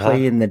like to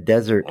play in the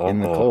desert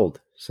in the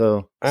cold.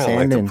 So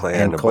sand and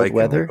cold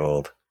weather.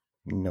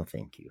 No,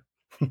 thank you.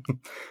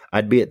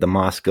 I'd be at the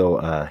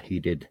Moscow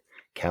heated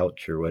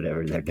couch or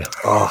whatever they're doing.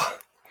 Oh,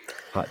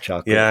 hot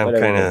chocolate. Yeah,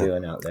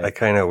 doing out there. I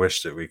kind of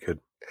wish that we could.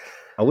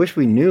 I wish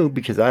we knew,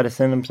 because I'd have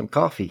sent them some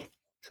coffee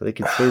so they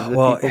could save the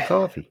people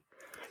coffee.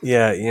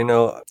 Yeah,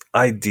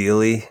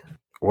 ideally,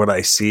 what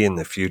I see in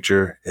the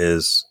future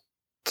is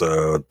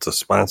the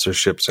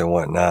sponsorships and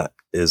whatnot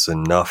is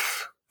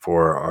enough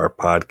for our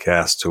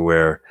podcast to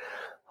where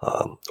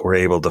we're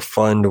able to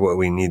fund what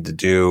we need to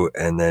do,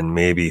 and then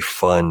maybe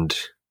fund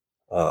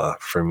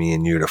for me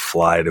and you to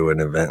fly to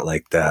an event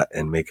like that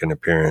and make an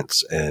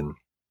appearance. And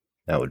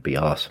that would be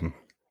awesome.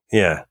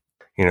 Yeah.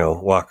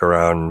 Walk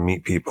around and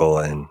meet people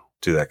and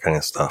do that kind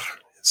of stuff.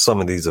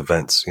 Some of these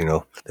events,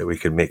 that we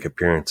could make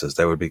appearances,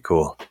 that would be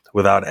cool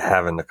without it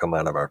having to come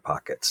out of our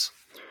pockets.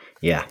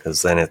 Yeah.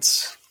 Because then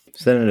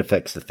it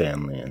affects the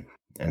family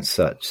and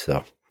such.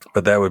 So,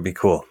 but that would be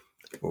cool.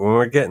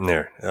 We're getting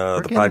there.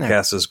 The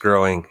podcast is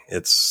growing.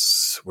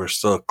 We're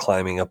still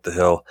climbing up the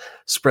hill.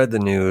 Spread the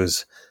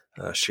news.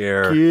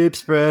 Share. Keep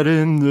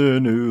spreading the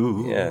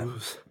news. Yeah.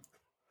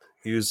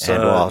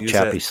 And while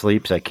Chappie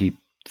sleeps, I keep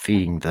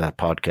feeding the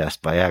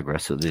podcast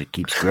Viagra so that it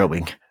keeps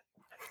growing.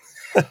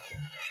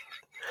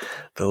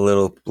 The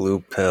little blue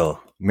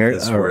pill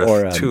is or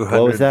worth 200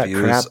 what was that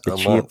views crap? The a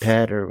Chia month.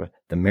 Pet or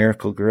the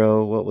Miracle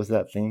Grow? What was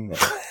that thing?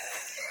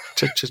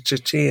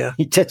 Chia.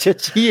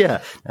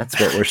 Chia. That's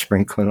what we're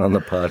sprinkling on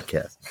the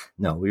podcast.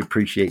 No, we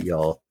appreciate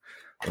y'all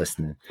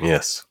listening.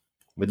 Yes.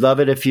 We'd love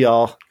it if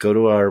y'all go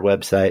to our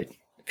website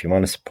if you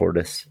want to support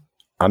us.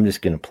 I'm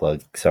just going to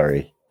plug,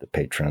 the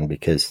Patreon,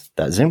 because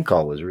that Zoom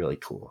call was really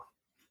cool.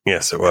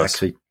 Yes, it was.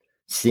 Actually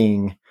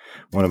seeing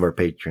one of our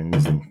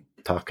patrons and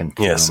talking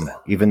to Yes. them,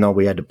 even though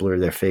we had to blur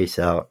their face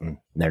out and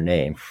their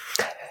name.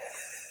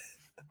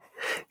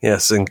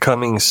 Yes, and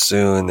coming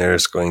soon,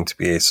 there's going to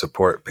be a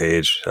support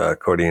page.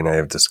 Cody and I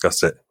have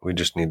discussed it. We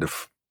just need to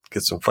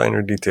get some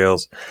finer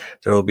details.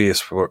 There will be a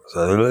support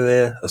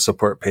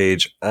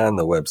page on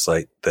the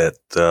website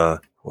that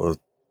will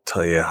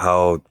tell you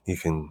how you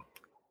can,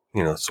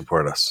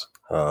 support us.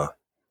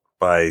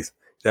 By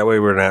that way,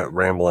 we're not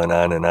rambling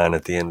on and on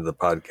at the end of the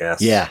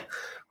podcast. Yeah,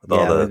 with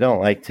all the we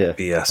don't like to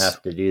BS.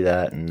 have to do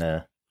that, and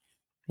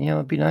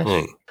it'd be nice.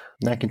 Right.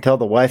 And I can tell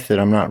the wife that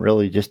I'm not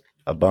really just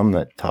a bum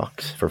that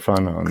talks for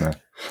fun on the.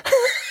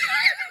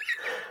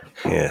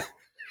 Yeah.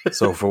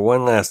 So for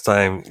one last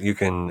time, you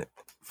can,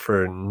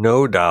 for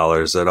no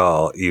dollars at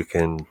all, you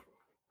can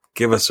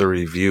give us a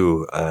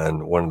review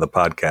on one of the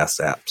podcast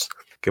apps.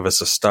 Give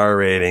us a star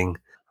rating.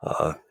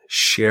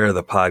 Share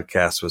the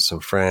podcast with some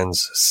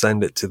friends.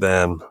 Send it to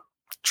them.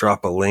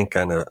 Drop a link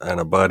on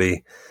a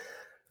buddy.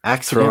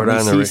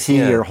 Accidentally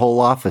CC your whole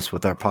office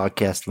with our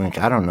podcast link.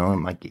 I don't know. It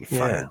might get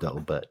fired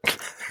though, but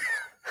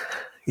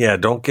yeah,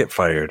 don't get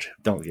fired.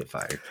 Don't get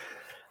fired.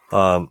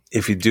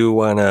 If you do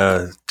want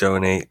to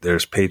donate,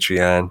 there's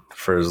Patreon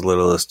for as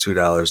little as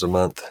 $2 a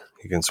month.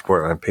 You can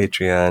support on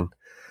Patreon.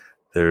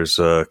 There's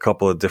a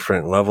couple of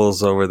different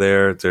levels over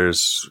there.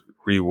 There's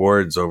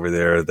rewards over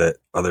there that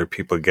other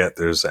people get.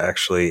 There's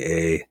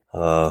actually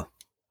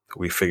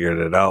we figured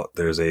it out.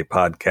 There's a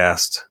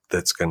podcast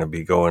that's going to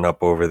be going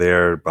up over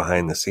there,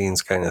 behind the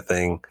scenes kind of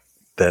thing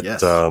that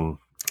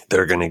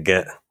they're going to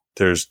get.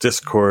 There's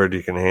Discord.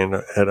 You can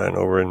head on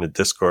over into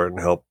Discord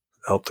and help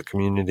the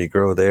community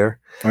grow there.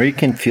 Or you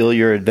can fuel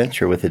your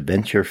adventure with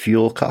Adventure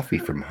Fuel Coffee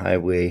from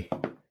Highway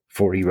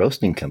 40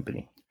 Roasting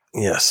Company.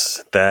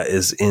 Yes, that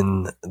is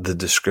in the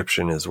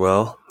description as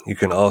well. You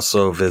can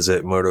also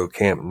visit Moto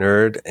Camp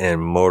Nerd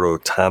and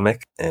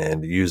Mototomic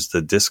and use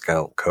the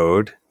discount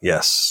code.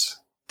 Yes,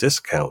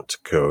 discount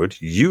code.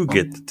 You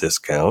get the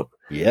discount.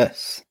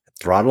 Yes.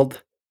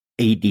 Throttled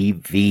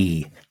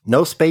ADV.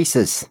 No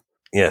spaces.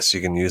 Yes,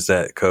 you can use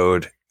that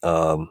code.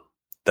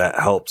 That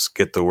helps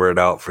get the word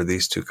out for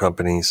these two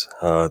companies.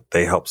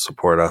 They help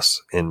support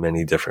us in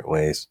many different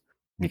ways.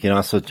 You can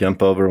also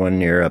jump over when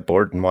you're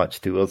bored and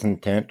watch Two Wheels in a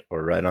Tent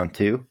or Ride on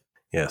Two.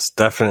 Yes,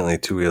 definitely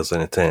Two Wheels in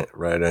a Tent.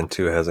 Ride on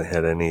Two hasn't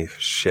had any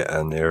shit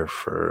on there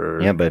for...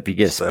 Yeah, but if you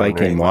get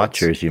spiking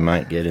watchers, you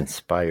might get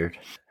inspired.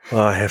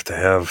 Well, I have to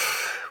have...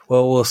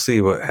 Well, we'll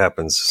see what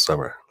happens this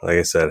summer. Like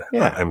I said,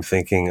 I'm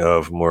thinking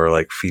of more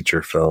like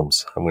feature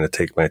films. I'm going to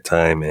take my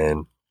time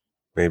and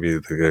maybe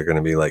they're going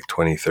to be like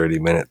 20, 30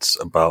 minutes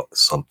about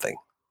something.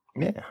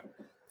 Yeah.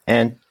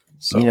 And,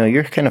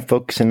 you're kind of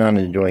focusing on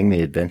enjoying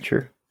the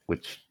adventure,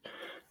 which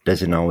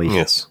doesn't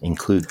always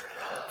include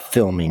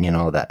filming and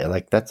all that.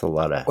 Like, that's a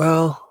lot of...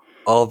 Well,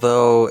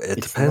 although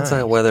it depends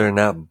on whether or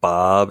not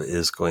Bob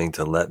is going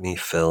to let me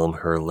film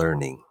her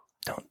learning.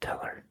 Don't tell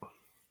her.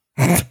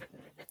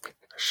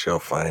 She'll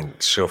find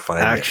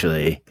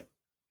Actually,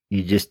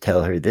 you just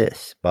tell her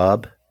this.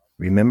 Bob,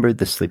 remember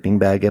the sleeping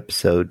bag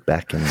episode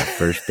back in the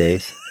first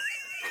days?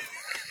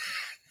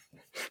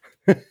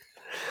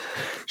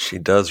 She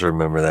does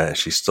remember that.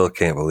 She still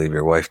can't believe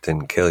your wife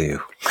didn't kill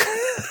you.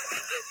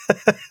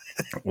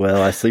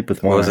 Well, I sleep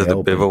with one. Was it the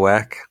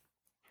bivouac?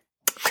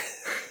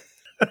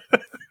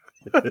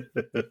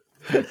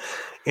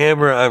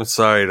 Amber, I'm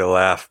sorry to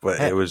laugh, but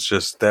it was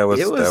just that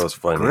was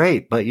funny.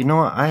 Great, but you know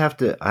what? I have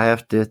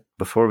to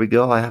before we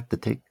go, I have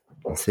to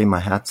say my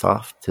hats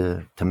off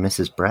to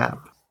Mrs. Brapp.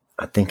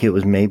 I think it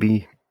was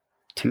maybe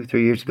 2-3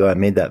 years ago I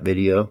made that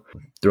video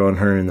throwing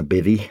her in the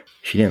bivvy.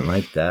 She didn't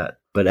like that.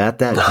 But at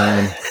that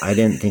time, I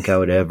didn't think I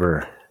would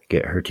ever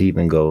get her to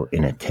even go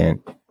in a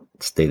tent,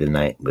 stay the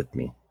night with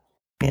me.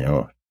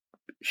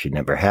 She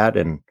never had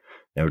and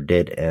never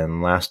did.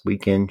 And last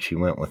weekend, she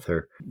went with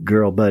her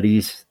girl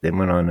buddies. They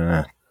went on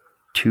a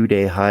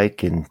 2-day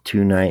hike and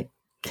 2-night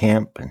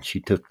camp. And she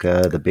took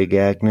the Big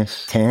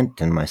Agnes tent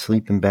and my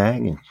sleeping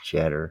bag. And she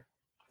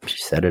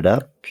set it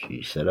up.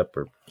 She set up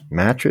her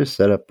mattress,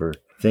 set up her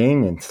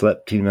thing, and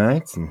slept 2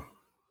 nights. And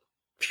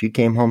she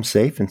came home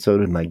safe, and so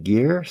did my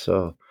gear.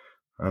 So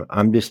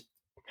I'm just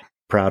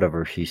proud of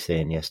her. She's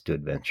saying yes to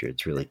adventure.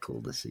 It's really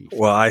cool to see.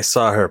 Well, I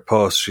saw her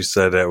post. She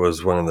said it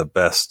was one of the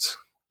best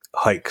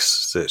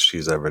hikes that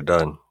she's ever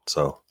done.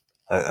 So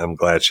I'm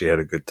glad she had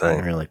a good time.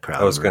 I'm really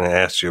proud. I was going to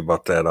ask you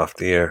about that off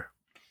the air,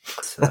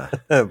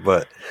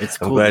 but it's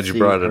cool. I'm glad you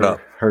brought it up.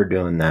 Her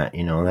doing that,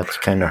 that's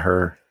kind of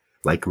her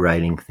like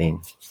writing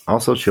thing.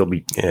 Also, she'll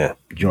be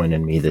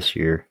joining me this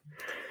year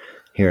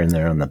here and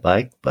there on the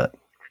bike. But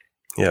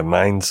yeah,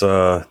 mine's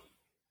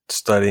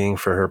studying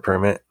for her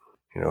permit.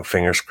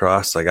 fingers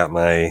crossed. I got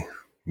my...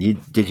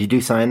 Did you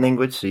do sign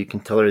language so you can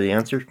tell her the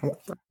answer?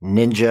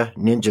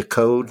 Ninja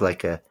code,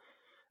 like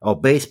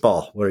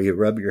baseball, where you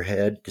rub your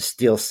head to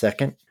steal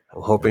second.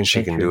 I'm hoping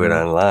she can do it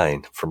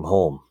online from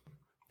home.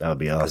 That would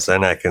be awesome. Because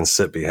then I can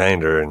sit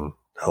behind her and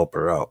help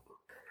her out.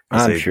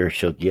 I'm sure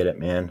she'll get it,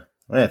 man.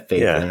 I have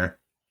faith in her.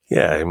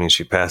 Yeah, I mean,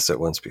 she passed it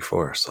once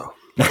before, so.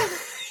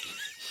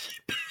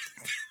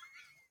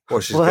 Well,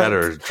 she's got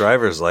her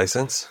driver's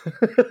license.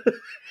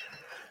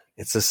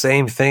 It's the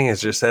same thing. It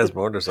just has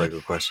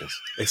motorcycle questions.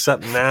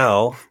 Except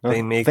now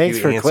they make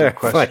you answer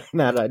questions.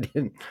 That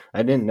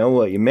I didn't know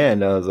what you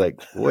meant. I was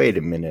like, wait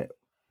a minute.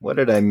 What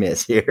did I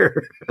miss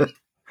here?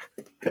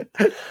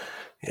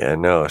 Yeah,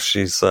 no,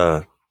 she's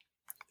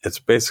it's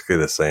basically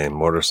the same,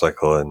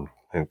 motorcycle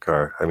and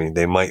car. I mean,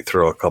 they might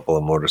throw a couple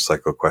of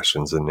motorcycle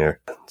questions in there.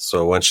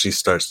 So once she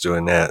starts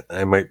doing that,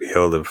 I might be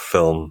able to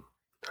film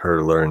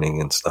her learning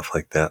and stuff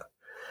like that.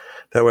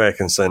 That way I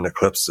can send the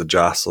clips to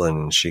Jocelyn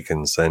and she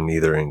can send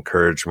either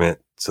encouragement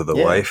to the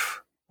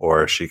wife,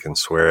 or she can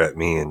swear at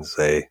me and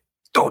say,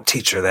 "Don't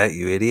teach her that,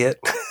 you idiot."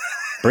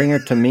 Bring her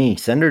to me.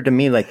 Send her to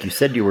me like you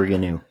said you were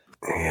going to.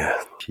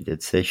 Yeah. She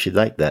did say she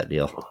liked that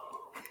deal.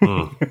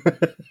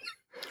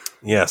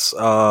 Yes.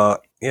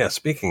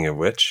 Speaking of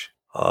which,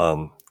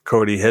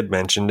 Cody had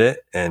mentioned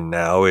it, and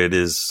now it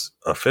is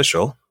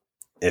official.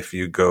 If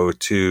you go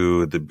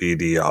to the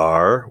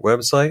BDR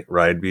website,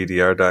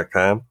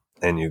 ridebdr.com,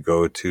 and you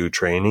go to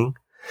training,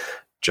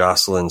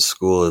 Jocelyn's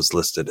school is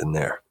listed in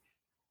there.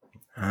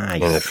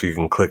 Nice. And if you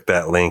can click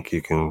that link,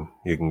 you can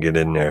get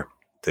in there.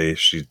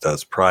 She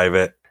does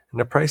private, and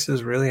the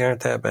prices really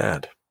aren't that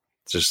bad.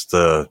 Just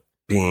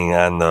being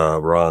on the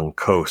wrong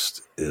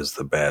coast is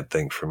the bad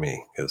thing for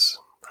me, because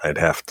I'd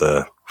have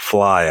to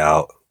fly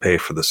out, pay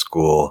for the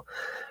school,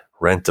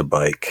 rent a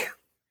bike.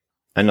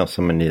 I know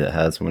somebody that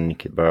has one you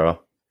could borrow.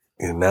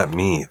 Not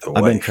me, the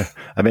wife.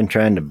 I've been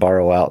trying to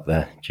borrow out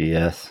the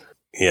GS.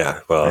 Yeah,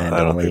 well, I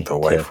don't think the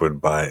wife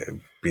would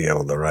be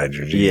able to ride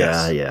your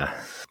GS.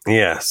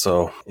 Yeah,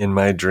 so in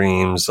my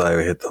dreams,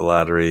 I hit the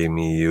lottery.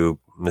 Me, you,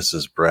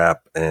 Mrs.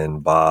 Brapp,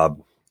 and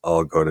Bob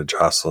all go to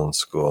Jocelyn's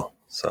school.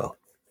 So,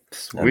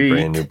 sweet. And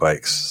brand new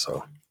bikes.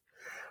 So,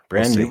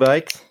 brand new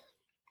bikes?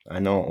 I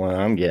know what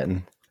I'm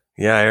getting.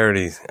 Yeah, I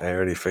already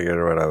figured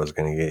out what I was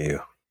going to get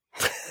you.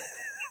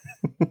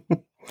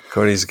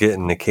 Cody's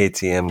getting the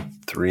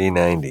KTM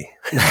 390.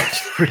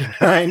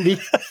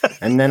 390?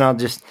 And then I'll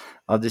just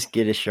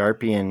get a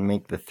Sharpie and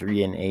make the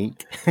 3 and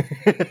 8.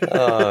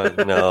 Oh,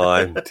 no,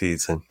 I'm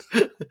teasing.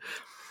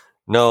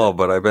 No,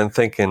 but I've been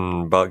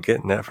thinking about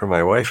getting that for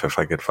my wife if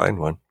I could find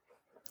one.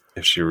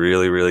 If she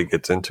really, really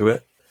gets into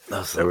it,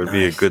 that would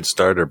be a good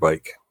starter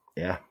bike.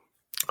 Yeah.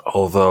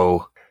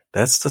 Although,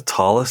 that's the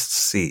tallest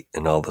seat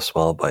in all the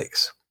small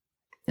bikes.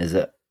 Is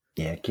it?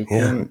 Yeah,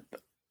 KTM.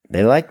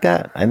 They like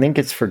that. I think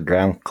it's for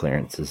ground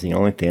clearance is the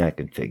only thing I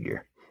could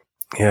figure.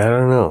 Yeah, I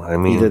don't know. I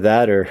mean, either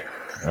that or,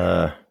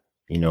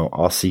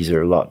 Aussies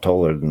are a lot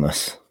taller than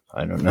us.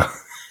 I don't know.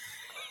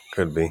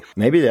 Could be.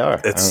 Maybe they are.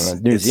 I don't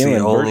know. New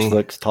Zealand birch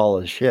looks tall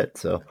as shit.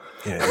 So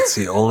yeah, it's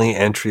the only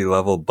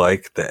entry-level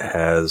bike that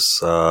has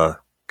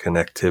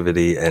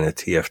connectivity and a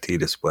TFT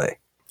display.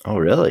 Oh,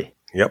 really?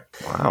 Yep.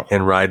 Wow.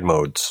 And ride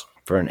modes.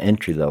 For an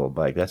entry-level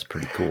bike, that's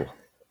pretty cool.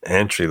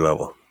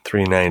 Entry-level.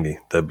 390.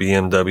 The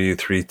BMW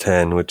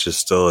 310, which is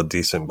still a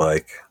decent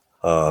bike.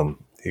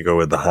 You go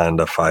with the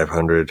Honda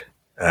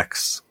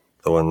 500X,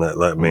 the one that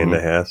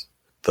Amanda has.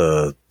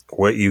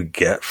 What you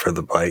get for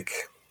the bike,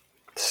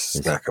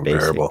 it's not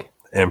comparable. Basic.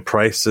 And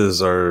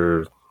prices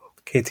are,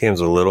 KTM's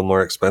a little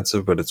more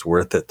expensive, but it's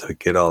worth it to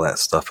get all that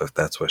stuff if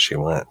that's what she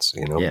wants,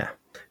 Yeah.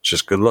 It's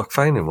just good luck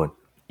finding one.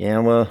 Yeah,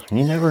 well,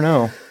 you never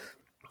know.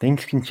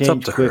 Things can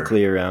change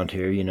quickly around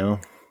here,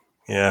 Yeah,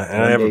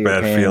 and I have a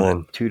bad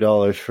feeling.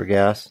 $2 for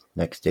gas.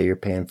 Next day you're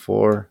paying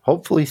 $4.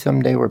 Hopefully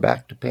someday we're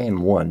back to paying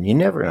 $1. You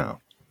never know.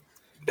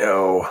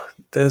 No,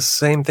 the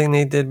same thing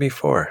they did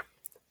before.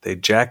 They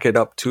jack it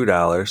up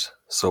 $2,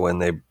 so when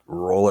they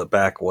roll it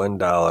back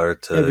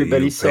 $1 to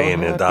everybody's you paying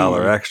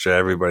 $1 extra,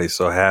 everybody's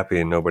so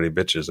happy and nobody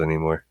bitches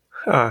anymore.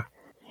 Huh.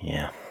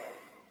 Yeah,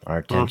 our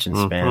attention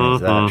span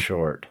is that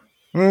short.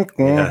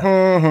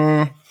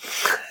 Yeah.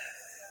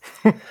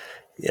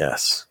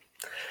 Yes.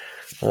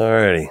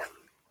 Alrighty.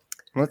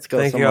 Let's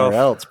go somewhere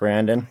else,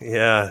 Brandon.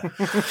 Yeah.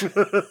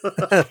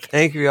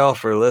 Thank you all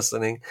for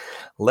listening.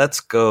 Let's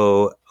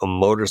go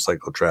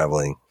motorcycle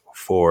traveling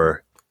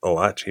for a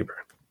lot cheaper.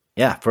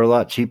 Yeah, for a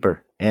lot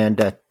cheaper.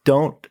 And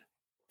don't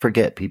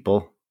forget,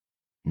 people,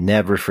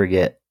 never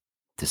forget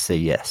to say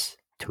yes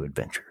to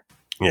adventure.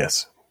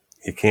 Yes.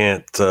 You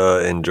can't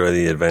enjoy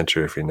the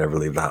adventure if you never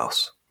leave the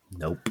house.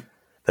 Nope.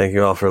 Thank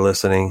you all for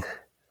listening.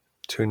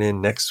 Tune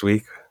in next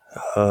week.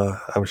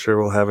 I'm sure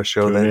we'll have a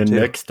show then too.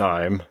 Next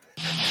time.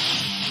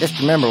 Just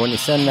remember, when you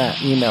send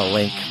that email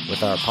link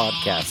with our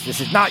podcast,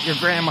 this is not your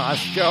grandma's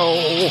show.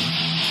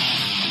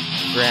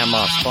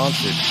 Grandma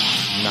sponsored,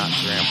 not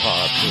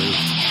grandpa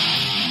approved.